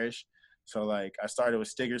really cherish. So like I started with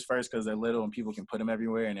stickers first because they're little and people can put them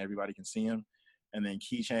everywhere and everybody can see them, and then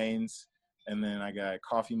keychains, and then I got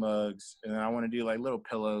coffee mugs, and then I want to do like little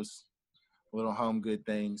pillows, little home good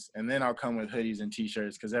things, and then I'll come with hoodies and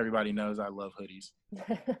t-shirts because everybody knows I love hoodies.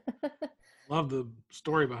 Love the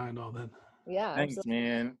story behind all that. Yeah, Thanks, absolutely.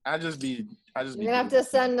 man. I just be You're gonna have to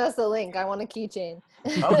send us a link. I want a keychain.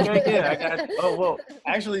 Okay, yeah, I got you. Oh well,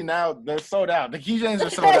 actually now they're sold out. The keychains are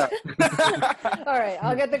sold out. All right,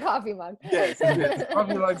 I'll get the coffee mug. Yes,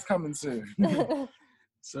 coffee mug's coming soon.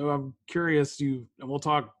 So I'm curious, and we'll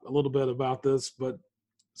talk a little bit about this, but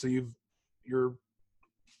so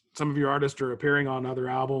some of your artists are appearing on other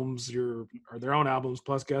albums, or their own albums,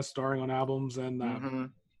 plus guest starring on albums, and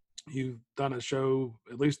you've done a show,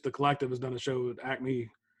 at least the collective has done a show at Acme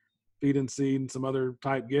Feed and Seed and some other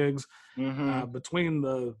type gigs. Between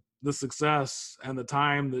the success and the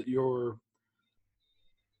time that you're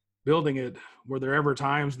building it, were there ever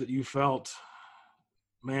times that you felt,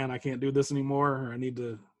 man, I can't do this anymore, or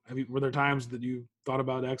were there times that you thought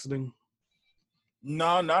about exiting?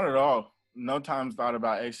 No, not at all. No times thought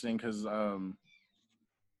about exiting because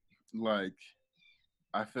like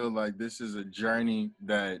I feel like this is a journey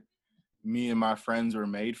that me and my friends were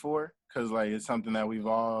made for, because like it's something that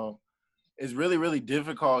it's really, really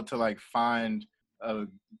difficult to like find a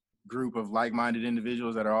group of like-minded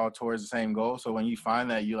individuals that are all towards the same goal. So when you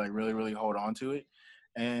find that, you like really, really hold on to it.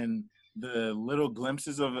 And the little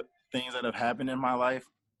glimpses of things that have happened in my life,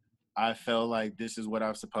 I felt like this is what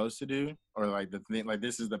I'm supposed to do, or like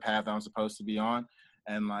this is the path I'm supposed to be on.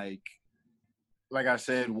 And like I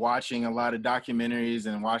said, watching a lot of documentaries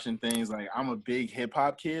and watching things, like I'm a big hip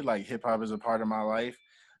hop kid. Like hip hop is a part of my life.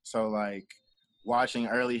 So like watching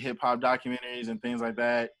early hip hop documentaries and things like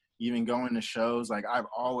that, even going to shows, like I've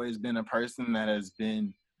always been a person that has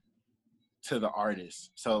been to the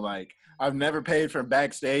artist. So like I've never paid for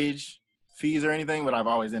backstage fees or anything, but I've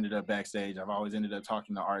always ended up backstage. I've always ended up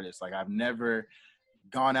talking to artists. Like I've never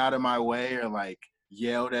gone out of my way or like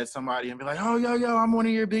yelled at somebody and be like, oh, yo, I'm one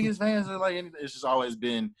of your biggest fans. Or like, it's just always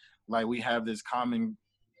been like, we have this common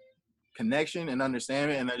connection and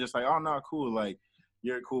understanding. And they're just like, oh no, cool. Like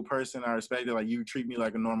you're a cool person. I respect it. Like you treat me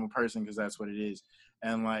like a normal person, because that's what it is.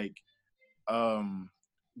 And like,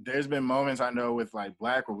 there's been moments I know with like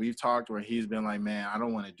Black where we've talked where he's been like, man, I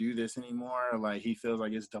don't want to do this anymore. Like he feels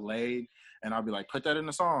like it's delayed. And I'll be like, put that in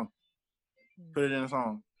a song. Put it in a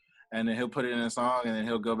song. And then he'll put it in a song, and then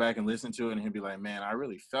he'll go back and listen to it, and he'll be like, man, I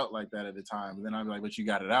really felt like that at the time. And then I'll be like, but you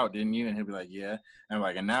got it out, didn't you? And he'll be like, yeah. And I'm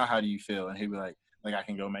like, and now how do you feel? And he'll be like I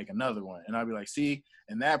can go make another one. And I'll be like, see,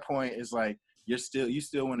 and that point is like, you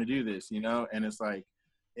still want to do this, you know? And it's like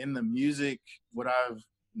in the music, what I've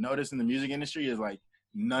noticed in the music industry is like,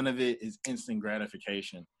 none of it is instant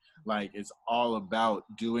gratification. Like it's all about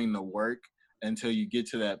doing the work until you get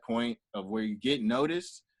to that point of where you get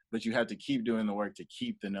noticed. But you have to keep doing the work to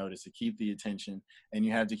keep the notice, to keep the attention. And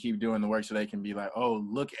you have to keep doing the work so they can be like, oh,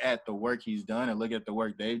 look at the work he's done and look at the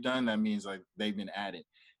work they've done. That means like they've been at it.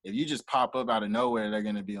 If you just pop up out of nowhere, they're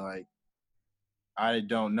going to be like, I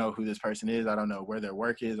don't know who this person is. I don't know where their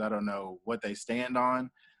work is. I don't know what they stand on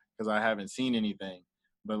because I haven't seen anything.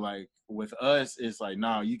 But like with us, it's like,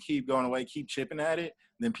 no, you keep going away, keep chipping at it.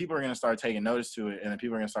 Then people are going to start taking notice to it, and then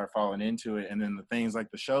people are going to start falling into it. And then the things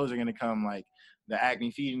like the shows are going to come, like the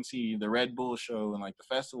Acme Feed and Seed, the Red Bull show, and like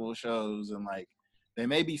the festival shows. And like they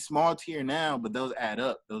may be small tier now, but those add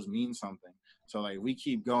up. Those mean something. So like we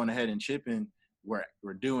keep going ahead and chipping.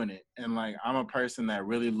 We're doing it. And like I'm a person that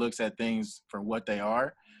really looks at things for what they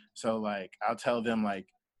are. So like I'll tell them like,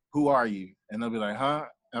 who are you? And they'll be like, huh?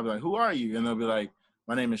 And I'll be like, who are you? And they'll be like,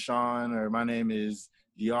 my name is Sean, or my name is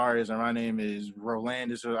Diaris, or my name is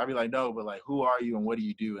Rolandis. Or I'll be like, no, but like, who are you and what do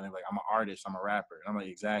you do? And they're like, I'm an artist, I'm a rapper. And I'm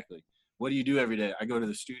like, exactly. What do you do every day? I go to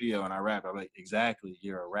the studio and I rap. I'm like, exactly,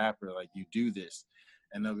 you're a rapper, like you do this.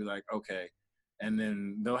 And they'll be like, okay. And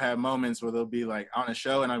then they'll have moments where they'll be like on a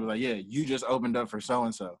show and I'll be like, yeah, you just opened up for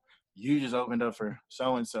so-and-so. You just opened up for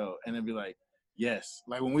so-and-so. And they'll be like, yes.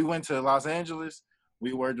 Like when we went to Los Angeles,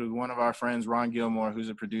 we worked with one of our friends, Ron Gilmore, who's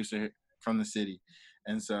a producer from the city.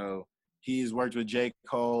 And so he's worked with J.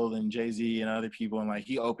 Cole and Jay-Z and other people. And like,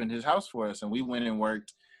 he opened his house for us and we went and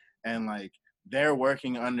worked, and like, they're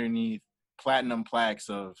working underneath platinum plaques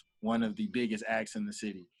of one of the biggest acts in the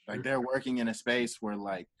city. Like they're working in a space where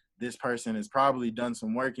like this person has probably done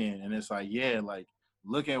some work in. And it's like, yeah, like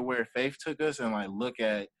look at where Faith took us and like, look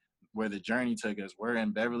at where the journey took us. We're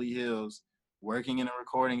in Beverly Hills, working in a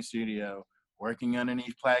recording studio, working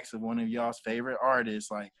underneath plaques of one of y'all's favorite artists.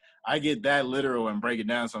 Like, I get that literal and break it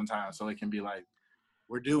down sometimes so it can be like,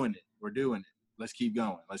 we're doing it. Let's keep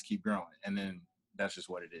going. Let's keep growing. And then that's just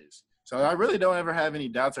what it is. So I really don't ever have any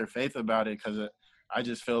doubts or faith about it because I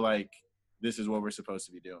just feel like this is what we're supposed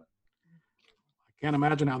to be doing. I can't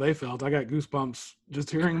imagine how they felt. I got goosebumps just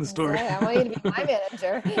hearing the story. I want you to be my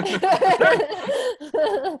manager.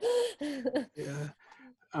 Yeah.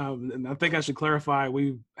 And I think I should clarify,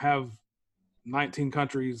 we have 19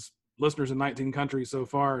 countries, listeners in 19 countries so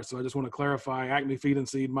far. So I just want to clarify, Acme Feed and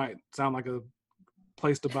Seed might sound like a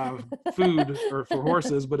place to buy food or for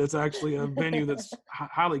horses, but it's actually a venue that's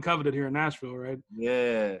highly coveted here in Nashville, right?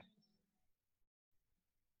 Yeah.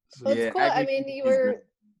 So, Well, it's Yeah. cool. I mean, you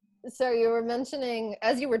were mentioning,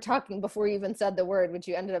 as you were talking before you even said the word, which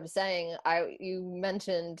you ended up saying, you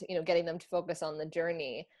mentioned, getting them to focus on the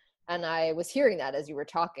journey. And I was hearing that as you were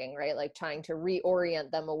talking, right? Like trying to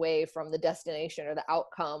reorient them away from the destination or the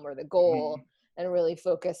outcome or the goal, and really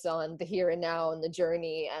focus on the here and now and the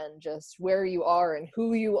journey and just where you are and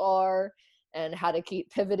who you are and how to keep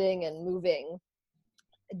pivoting and moving.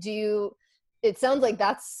 It sounds like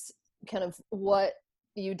that's kind of what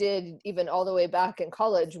you did even all the way back in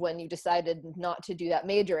college when you decided not to do that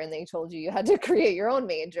major and they told you had to create your own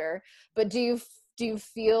major. But do you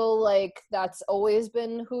feel like that's always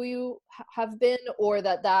been who you have been, or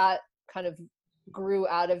that kind of grew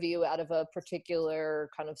out of you out of a particular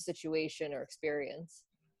kind of situation or experience?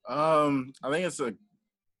 I think it's a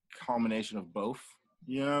combination of both.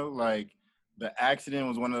 Like the accident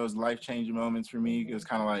was one of those life-changing moments for me. It was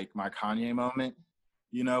kind of like my Kanye moment,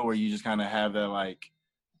 where you just kind of have that like,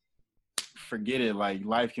 forget it, like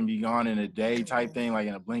life can be gone in a day type thing, like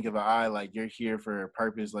in a blink of an eye, like you're here for a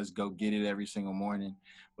purpose, let's go get it every single morning.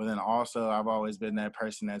 But then also I've always been that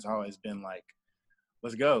person that's always been like,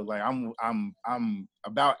 let's go, like I'm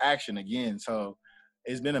about action again. So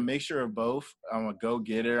it's been a mixture of both. I'm a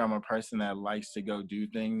go-getter. I'm a person that likes to go do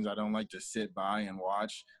things. I don't like to sit by and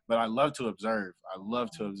watch, but I love to observe.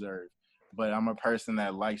 But I'm a person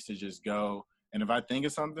that likes to just go. And if I think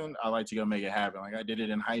of something, I like to go make it happen. Like I did it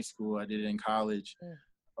in high school. I did it in college.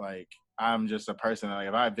 Like I'm just a person that, like,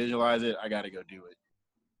 if I visualize it, I got to go do it.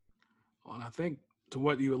 Well, and I think to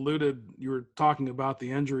what you alluded, you were talking about the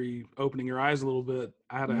injury opening your eyes a little bit.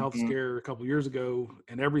 I had a health scare a couple of years ago,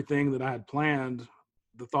 and everything that I had planned,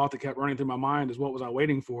 the thought that kept running through my mind is, what was I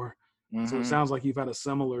waiting for? So it sounds like you've had a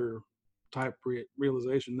similar type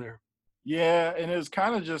realization there. Yeah, and it was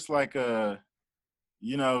kind of just like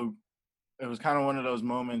it was kind of one of those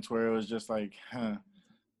moments where it was just like,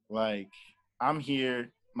 like I'm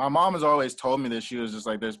here. My mom has always told me this. She was just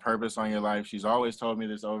like, there's purpose on your life. She's always told me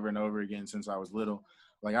this over and over again since I was little.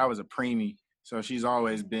 Like I was a preemie. So she's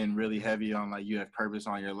always been really heavy on like, you have purpose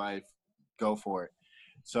on your life, go for it.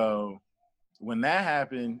 So when that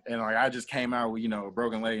happened and like I just came out with, a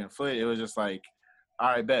broken leg and foot, it was just like, all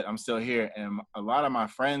right, bet, I'm still here. And a lot of my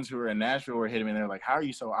friends who were in Nashville were hitting me. They're like, how are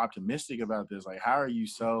you so optimistic about this? Like, how are you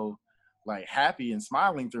so like happy and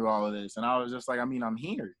smiling through all of this? And I was just like, I mean, I'm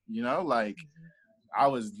here, like I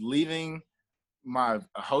was leaving my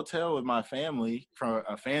hotel with my family from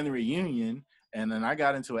a family reunion. And then I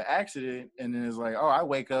got into an accident, and then it's like, oh, I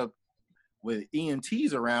wake up with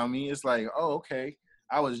EMTs around me. It's like, oh, okay.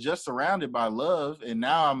 I was just surrounded by love, and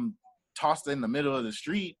now I'm tossed in the middle of the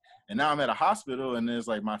street, and now I'm at a hospital, and it's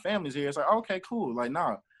like my family's here. It's like, okay, cool. Like,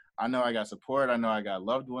 no, I know I got support. I know I got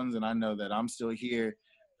loved ones, and I know that I'm still here,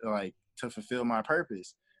 like, to fulfill my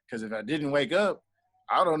purpose. Because if I didn't wake up,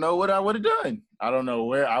 I don't know what I would have done. I don't know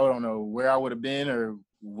where I would have been or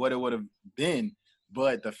what it would have been.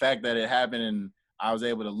 But the fact that it happened and I was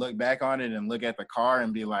able to look back on it and look at the car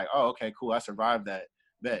and be like, oh, okay, cool, I survived that.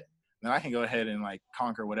 Bet. Then I can go ahead and like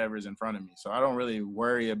conquer whatever's in front of me. So I don't really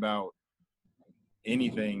worry about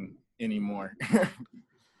anything anymore.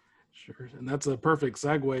 Sure. And that's a perfect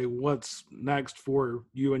segue. What's next for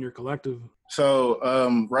you and your collective? So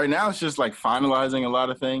right now it's just like finalizing a lot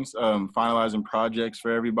of things, finalizing projects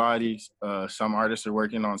for everybody. Some artists are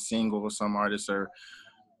working on singles. Some artists are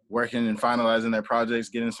working and finalizing their projects,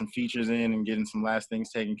 getting some features in and getting some last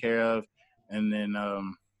things taken care of. And then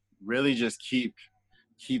really just keep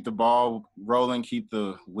the ball rolling, keep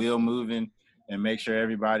the wheel moving, and make sure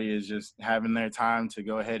everybody is just having their time to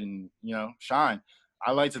go ahead and, shine.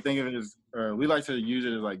 I like to think of it as, we like to use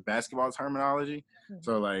it as like basketball terminology.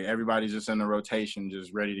 So like everybody's just in the rotation,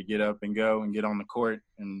 just ready to get up and go and get on the court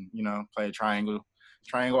and, play a triangle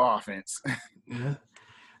offense. Yeah.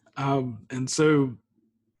 And so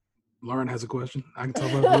Lauren has a question. I can tell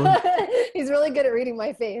by the look. He's really good at reading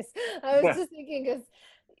my face. I was just thinking, because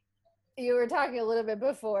you were talking a little bit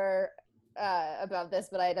before about this,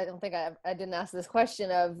 but I don't think I didn't ask this question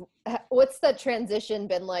of what's that transition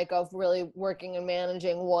been like of really working and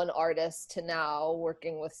managing one artist to now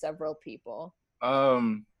working with several people?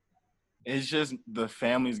 it's just the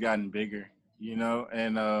family's gotten bigger,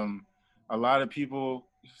 and a lot of people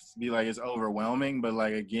be like it's overwhelming, but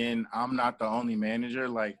like again, I'm not the only manager.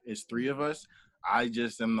 Like it's three of us. I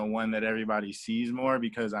just am the one that everybody sees more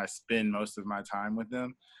because I spend most of my time with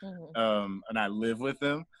them, Mhm. and I live with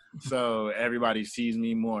them, so everybody sees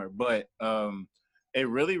me more. But it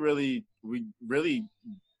we really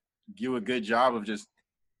do a good job of just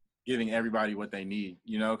giving everybody what they need,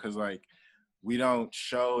 because like we don't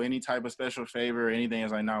show any type of special favor or anything.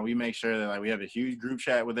 It's like, no, we make sure that like we have a huge group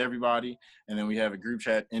chat with everybody, and then we have a group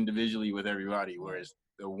chat individually with everybody, whereas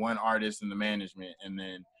the one artist and the management, and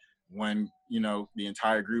then one, the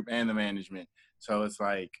entire group and the management. So it's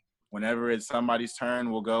like whenever it's somebody's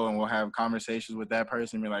turn, we'll go and we'll have conversations with that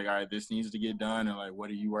person and be like, all right, this needs to get done, and like,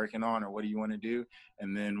 what are you working on, or what do you want to do?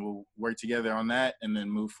 And then we'll work together on that and then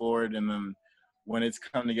move forward. And then when it's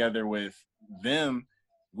come together with them,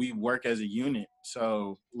 we work as a unit.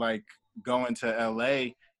 So like going to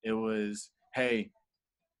LA, it was, hey,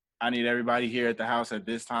 I need everybody here at the house at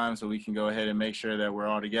this time so we can go ahead and make sure that we're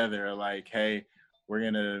all together. Or like, hey, we're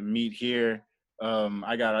gonna meet here.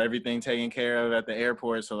 I got everything taken care of at the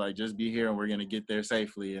airport, so like just be here and we're gonna get there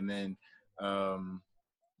safely. And then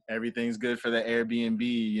everything's good for the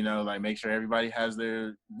Airbnb, like make sure everybody has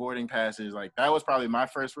their boarding passes. Like that was probably my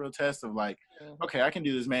first real test of like, okay, I can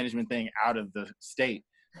do this management thing out of the state.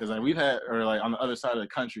 Cause like we've had, or like on the other side of the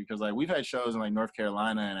country, cause like we've had shows in like North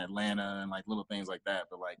Carolina and Atlanta and like little things like that.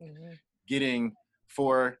 But like getting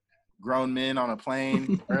 4 grown men on a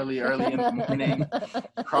plane early in the morning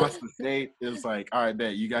across the state, it was like, all right,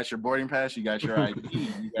 bet you got your boarding pass, you got your ID,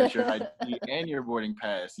 you got your ID and your boarding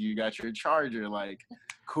pass, you got your charger, like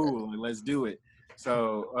cool, like, let's do it.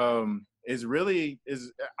 So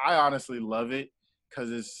I honestly love it because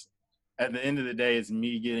it's at the end of the day, it's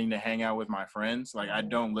me getting to hang out with my friends. Like I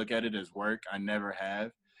don't look at it as work. I never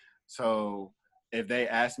have. So if they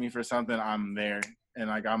ask me for something, I'm there. And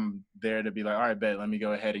like I'm there to be like, all right, bet, let me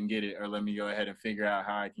go ahead and get it, or let me go ahead and figure out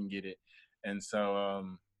how I can get it. And so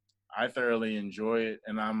I thoroughly enjoy it,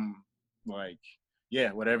 and I'm like,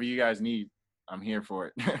 yeah, whatever you guys need, I'm here for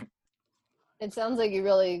it. It sounds like you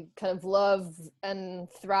really kind of love and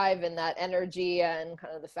thrive in that energy and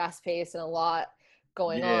kind of the fast pace and a lot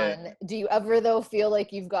going Yeah. on. Do you ever though feel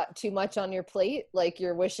like you've got too much on your plate? Like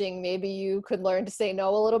you're wishing maybe you could learn to say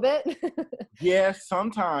no a little bit? Yeah,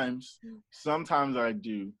 sometimes I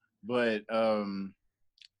do, but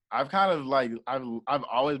I've kind of like I've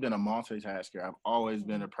always been a multitasker. I've always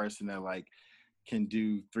been a person that like can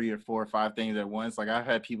do 3 or 4 or 5 things at once. Like I've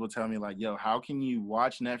had people tell me like, yo, how can you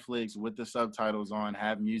watch Netflix with the subtitles on,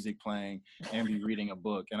 have music playing, and be reading a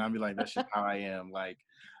book? And I'll be like, that's just how I am. Like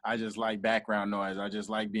I just like background noise. I just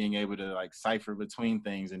like being able to like cipher between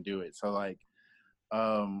things and do it. So like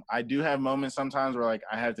I do have moments sometimes where like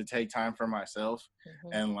I have to take time for myself,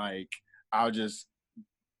 and like I'll just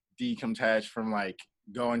detach from like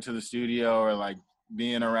going to the studio or like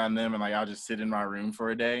being around them, and like I'll just sit in my room for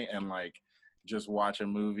a day and like just watch a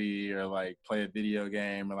movie or like play a video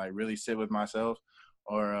game or like really sit with myself.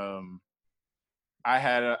 Or I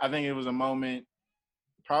think it was a moment,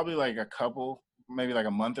 probably like maybe like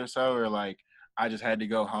a month or so, or like I just had to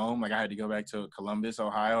go home. Like I had to go back to Columbus,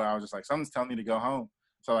 Ohio. I was just like, something's telling me to go home.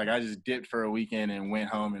 So like I just dipped for a weekend and went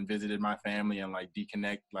home and visited my family and like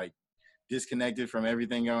disconnected from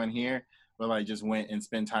everything going here, but like just went and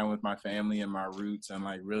spent time with my family and my roots and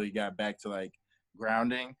like really got back to like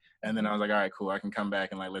grounding. And then I was like, all right, cool, I can come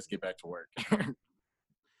back and like let's get back to work.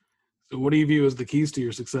 So what do you view as the keys to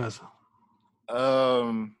your success?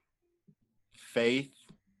 Faith,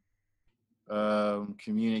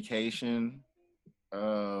 communication,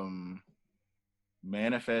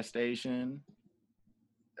 manifestation,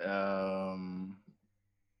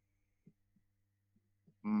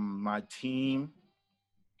 my team,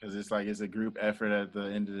 because it's like it's a group effort at the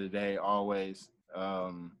end of the day always.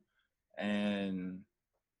 And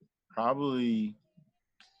probably,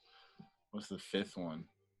 what's the 5th one?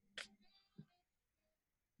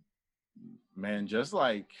 Man, just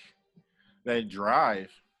like that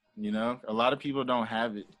drive, a lot of people don't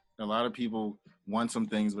have it. A lot of people want some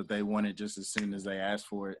things, but they want it just as soon as they ask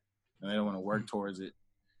for it, and they don't want to work towards it.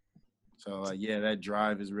 So like, yeah, that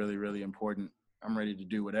drive is really, really important. I'm ready to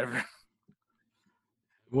do whatever.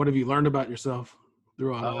 What have you learned about yourself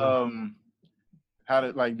throughout all? How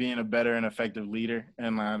to like being a better and effective leader,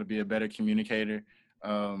 and how to be a better communicator.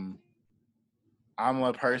 I'm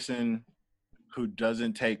a person who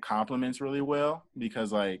doesn't take compliments really well,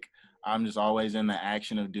 because like I'm just always in the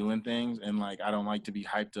action of doing things, and like I don't like to be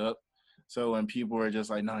hyped up. So when people are just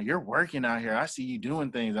like, no, you're working out here, I see you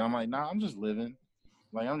doing things, and I'm like, nah, I'm just living.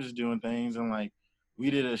 Like I'm just doing things, and like we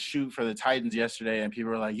did a shoot for the Titans yesterday, and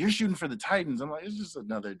people were like, "You're shooting for the Titans." I'm like, "It's just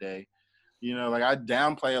another day." You know, like I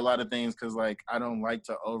downplay a lot of things because like I don't like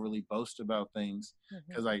to overly boast about things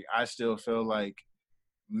because like I still feel like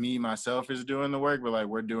me myself is doing the work, but like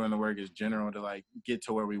we're doing the work as general to like get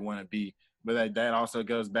to where we want to be. But like, that also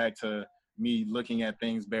goes back to me looking at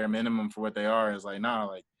things bare minimum for what they are. Is like, nah,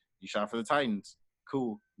 like you shot for the Titans,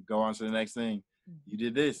 cool, go on to the next thing. You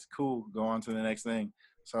did this, cool, go on to the next thing.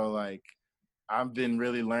 So like I've been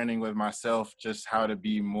really learning with myself just how to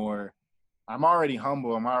be more. I'm already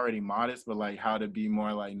humble, I'm already modest, but like how to be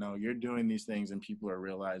more like, no, you're doing these things and people are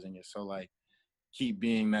realizing it. So like keep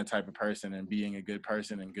being that type of person and being a good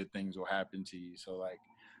person, and good things will happen to you. So like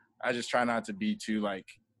I just try not to be too like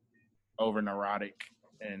over neurotic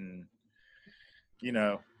and, you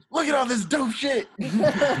know, look at all this dope shit.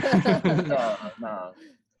 No.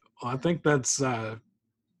 Well, I think that's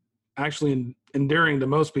actually endearing to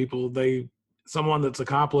most people. Someone that's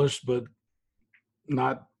accomplished but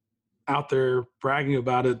not out there bragging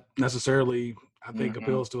about it necessarily, I think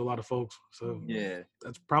appeals to a lot of folks. So Yeah.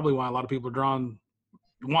 that's probably why a lot of people are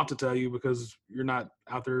want to tell you, because you're not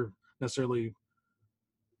out there necessarily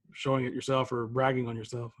showing it yourself or bragging on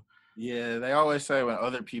yourself. Yeah, they always say when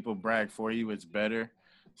other people brag for you, it's better.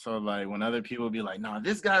 So like when other people be like, "Nah,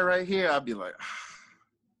 this guy right here," I'll be like,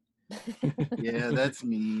 "Yeah, that's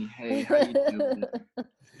me. Hey, how you doing?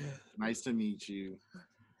 Nice to meet you."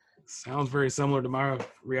 Sounds very similar to my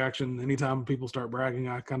reaction. Anytime people start bragging,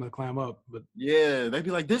 I kind of clam up. But yeah, they'd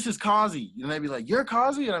be like, "This is Causey," and they'd be like, "You're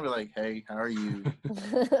Causey," and I'd be like, "Hey, how are you?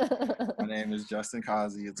 My name is Justin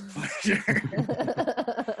Causey. It's a pleasure."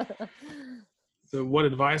 so, what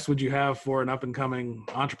advice would you have for an up and coming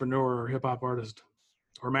entrepreneur or hip hop artist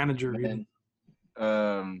or manager? Even?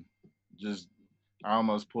 Just I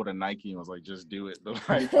almost pulled a Nike and was like, "Just do it."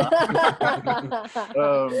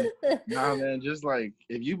 Nah, man, just like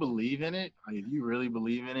if you believe in it, like if you really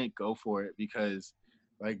believe in it, go for it, because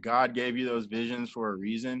like God gave you those visions for a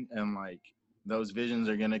reason, and like those visions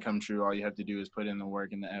are gonna come true. All you have to do is put in the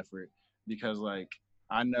work and the effort. Because like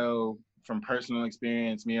I know from personal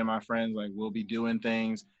experience, me and my friends, like we'll be doing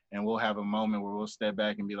things and we'll have a moment where we'll step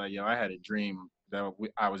back and be like, "Yo, I had a dream that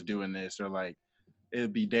I was doing this," or like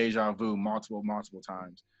it'd be deja vu multiple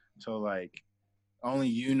times. So like only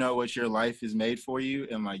you know what your life is made for you,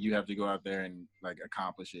 and like you have to go out there and like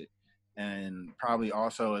accomplish it. And probably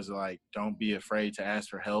also is like don't be afraid to ask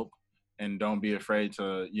for help, and don't be afraid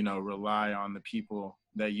to, you know, rely on the people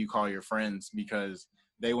that you call your friends, because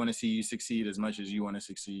they want to see you succeed as much as you want to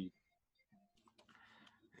succeed.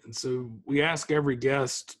 And so we ask every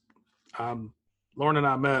guest. Lauren and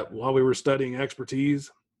I met while we were studying expertise.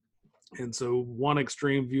 And so one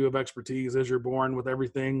extreme view of expertise is you're born with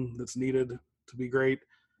everything that's needed to be great.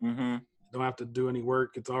 Mm-hmm. Don't have to do any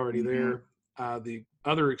work. It's already Mm-hmm. there. The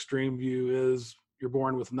other extreme view is you're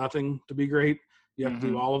born with nothing to be great. You have to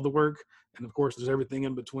do all of the work. And of course, there's everything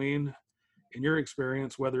in between. In your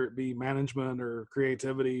experience, whether it be management or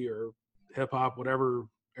creativity or hip hop, whatever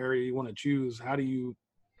area you want to choose,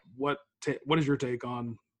 what is your take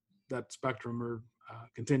on that spectrum or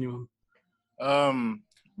continuum?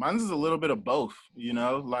 Mine's is a little bit of both, you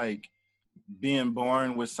know, like being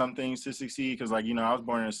born with some things to succeed. Cause like, you know, I was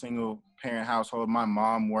born in a single parent household. My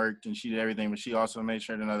mom worked and she did everything, but she also made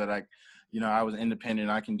sure to know that I was independent.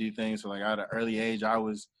 I can do things. So like at an early age, I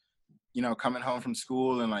was, you know, coming home from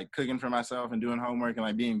school and like cooking for myself and doing homework and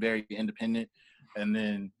like being very independent. And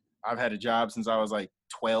then I've had a job since I was like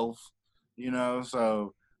 12, you know,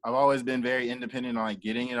 so I've always been very independent on like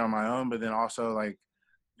getting it on my own, but then also like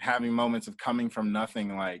having moments of coming from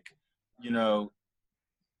nothing, like, you know,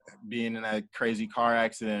 being in a crazy car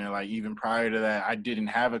accident, or like even prior to that, I didn't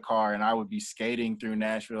have a car and I would be skating through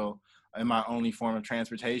Nashville in my only form of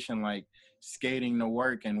transportation, like skating to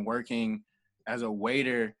work and working as a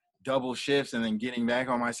waiter double shifts and then getting back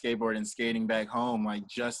on my skateboard and skating back home, like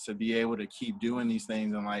just to be able to keep doing these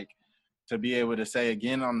things. And like to be able to say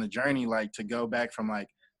again on the journey, like to go back from like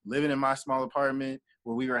living in my small apartment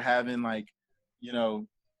where we were having like, you know,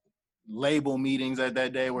 label meetings at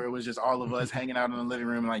that day where it was just all of us hanging out in the living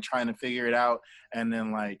room and like trying to figure it out, and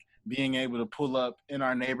then like being able to pull up in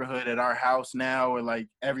our neighborhood at our house now where like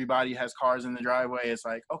everybody has cars in the driveway. It's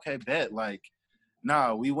like, okay, bet, like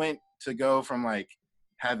nah, we went to go from like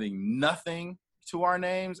having nothing to our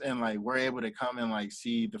names, and like we're able to come and like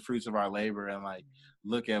see the fruits of our labor and like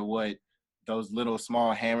look at what those little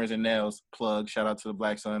small hammers and nails, plug, shout out to the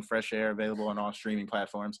Black Sun, Fresh Air, available on all streaming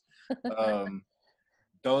platforms.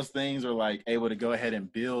 Those things are like able to go ahead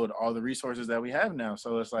and build all the resources that we have now.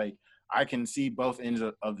 So it's like I can see both ends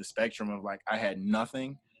of the spectrum of like I had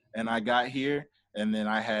nothing and I got here, And then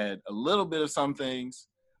I had a little bit of some things,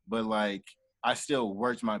 but like I still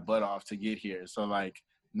worked my butt off to get here. So like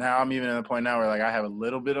now I'm even at a point now where like I have a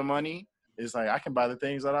little bit of money. It's like I can buy the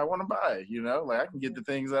things that I want to buy, you know? Like I can get the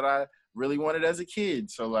things that I really wanted as a kid.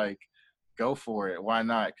 So like go for it. Why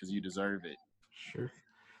not? Because you deserve it. Sure.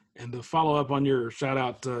 And to follow up on your shout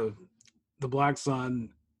out to the Black Sun,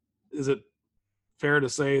 is it fair to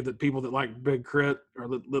say that people that like Big Crit,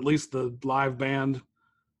 or at least the live band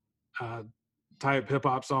type hip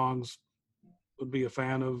hop songs, would be a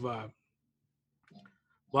fan of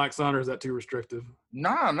Black Sun, or is that too restrictive?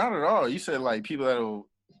 Nah, not at all. You said like people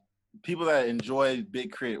that enjoy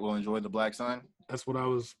Big Crit will enjoy the Black Sun. That's what I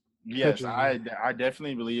was Yes, pitching. I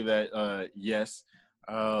definitely believe that. Yes,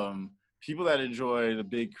 people that enjoy the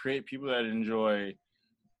Big Crit, people that enjoy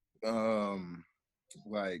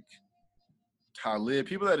like Talib,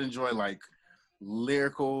 people that enjoy like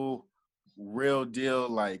lyrical, real deal,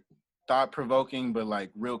 like thought provoking, but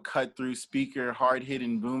like real cut through speaker, hard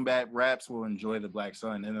hitting boom bap raps will enjoy the Black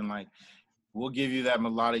Sun. And then like we'll give you that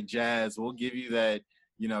melodic jazz, we'll give you that,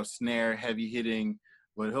 you know, snare heavy hitting,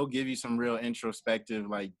 but he'll give you some real introspective,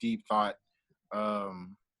 like deep thought.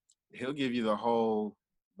 He'll give you the whole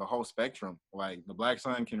spectrum. Like the Black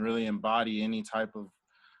Sun can really embody any type of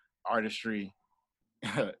artistry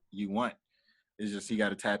you want. It's just you got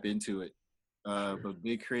to tap into it. Sure. But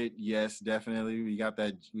Big Crit, yes, definitely. We got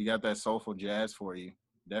that soulful jazz for you.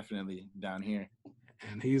 Definitely down here.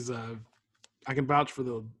 And he's I can vouch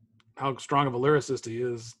for how strong of a lyricist he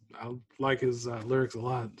is. I like his lyrics a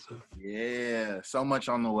lot. So. Yeah, so much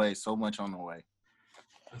on the way. So much on the way.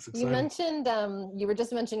 That's exciting. You mentioned you were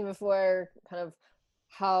just mentioning before kind of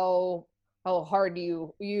how hard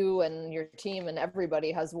you and your team and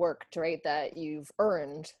everybody has worked, right? That you've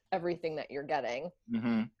earned everything that you're getting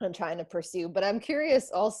and trying to pursue. But I'm curious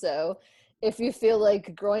also if you feel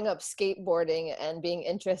like growing up skateboarding and being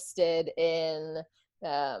interested in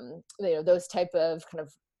those type of kind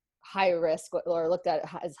of high risk or looked at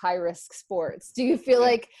as high risk sports, do you feel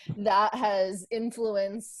like that has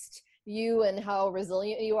influenced you and how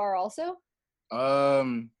resilient you are also?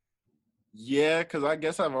 Yeah, because I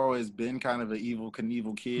guess I've always been kind of an Evel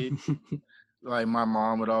Knievel kid. Like my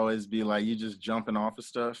mom would always be like, "You just jumping off of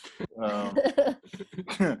stuff."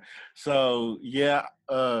 So yeah,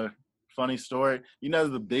 funny story. You know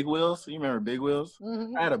the big wheels? You remember big wheels?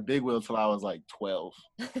 Mm-hmm. I had a big wheel till I was like 12.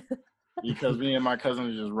 Because me and my cousin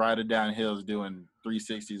would just ride it down hills doing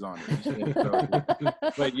 360s on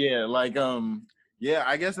it. But yeah, like yeah,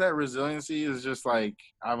 I guess that resiliency is just like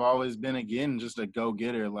I've always been, again, just a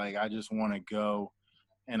go-getter. Like I just want to go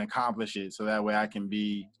and accomplish it so that way I can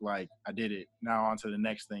be like, I did it, now on to the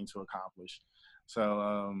next thing to accomplish.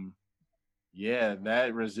 So yeah,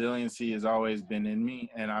 that resiliency has always been in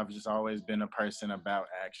me, and I've just always been a person about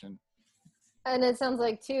action. And it sounds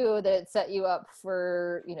like too that it set you up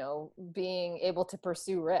for, being able to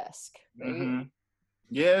pursue risk, right?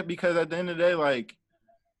 Yeah, because at the end of the day, like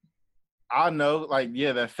I know, like,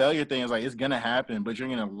 yeah, that failure thing is like, it's going to happen, but you're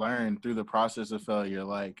going to learn through the process of failure.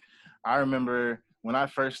 Like, I remember when I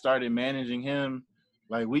first started managing him,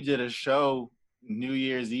 like, we did a show New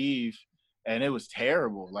Year's Eve, and it was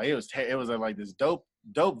terrible. Like, it was at, like, this dope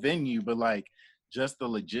venue, but, like, just the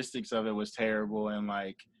logistics of it was terrible, and,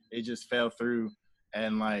 like, it just fell through,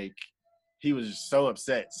 and, like, he was just so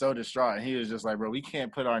upset, so distraught. And he was just like, bro, we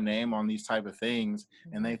can't put our name on these type of things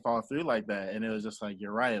and they fall through like that. And it was just like,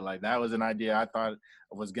 you're right. Like that was an idea I thought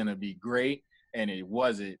was going to be great and it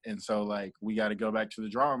wasn't. And so like, we got to go back to the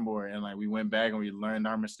drawing board. And like, we went back and we learned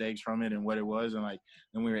our mistakes from it and what it was. And like,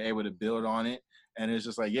 then we were able to build on it. And it's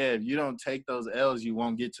just like, yeah, if you don't take those L's, you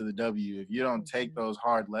won't get to the W. If you don't take those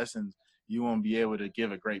hard lessons, you won't be able to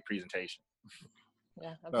give a great presentation.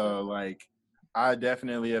 Yeah, absolutely. So like, I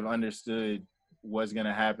definitely have understood what's going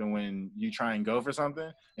to happen when you try and go for something.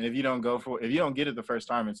 And if you don't get it the first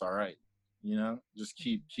time, it's all right. Just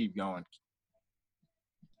keep going.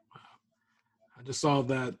 I just saw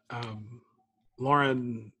that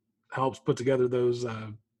Lauren helps put together those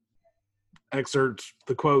excerpts,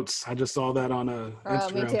 the quotes. I just saw that on a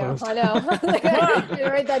Instagram me too. post. I know. I need to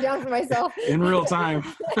write that down for myself. In real time.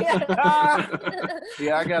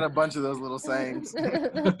 Yeah, I got a bunch of those little sayings.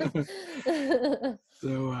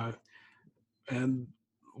 So, and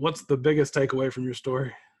what's the biggest takeaway from your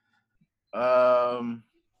story? The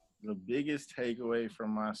biggest takeaway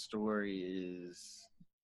from my story is,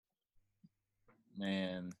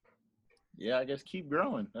 man, yeah, I guess keep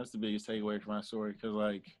growing. That's the biggest takeaway from my story, because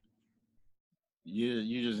like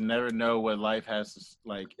you just never know what life has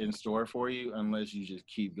like in store for you unless you just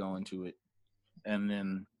keep going to it, and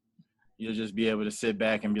then you'll just be able to sit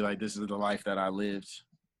back and be like, this is the life that I lived.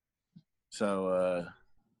 So,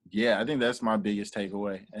 yeah, I think that's my biggest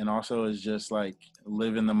takeaway. And also is just like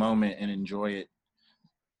live in the moment and enjoy it.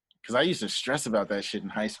 Cause I used to stress about that shit in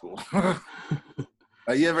high school.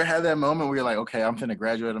 Like, you ever had that moment where you're like, okay, I'm finna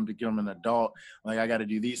graduate, I'm becoming an adult. Like, I got to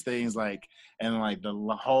do these things, like, and like the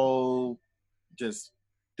whole just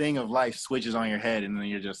thing of life switches on your head. And then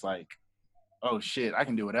you're just like, oh shit, I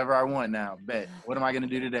can do whatever I want now. Bet. What am I going to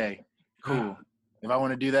do today? Cool. If I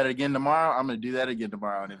want to do that again tomorrow, I'm going to do that again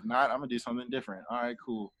tomorrow. And if not, I'm going to do something different. All right,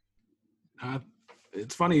 cool.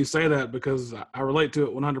 It's funny you say that because I relate to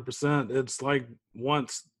it 100%. It's like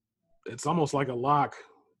it's almost like a lock.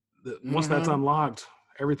 Once that's unlocked,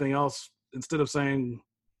 everything else, instead of saying,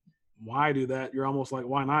 why do that, you're almost like,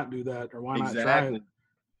 why not do that? Or why not try it?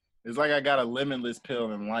 It's like I got a limitless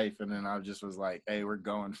pill in life. And then I just was like, hey, we're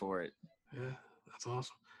going for it. Yeah, that's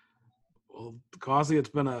awesome. Well, Causey, it's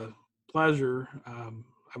been a pleasure.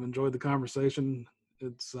 I've enjoyed the conversation.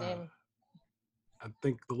 It's I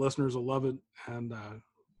think the listeners will love it, and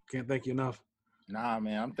can't thank you enough. Nah,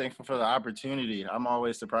 man, I'm thankful for the opportunity. I'm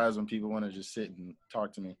always surprised when people want to just sit and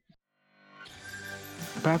talk to me.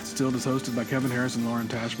 The Path Distilled is hosted by Kevin Harris and Lauren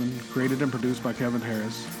Tashman, created and produced by Kevin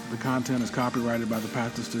Harris. The content is copyrighted by The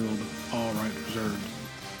Path Distilled, all rights reserved.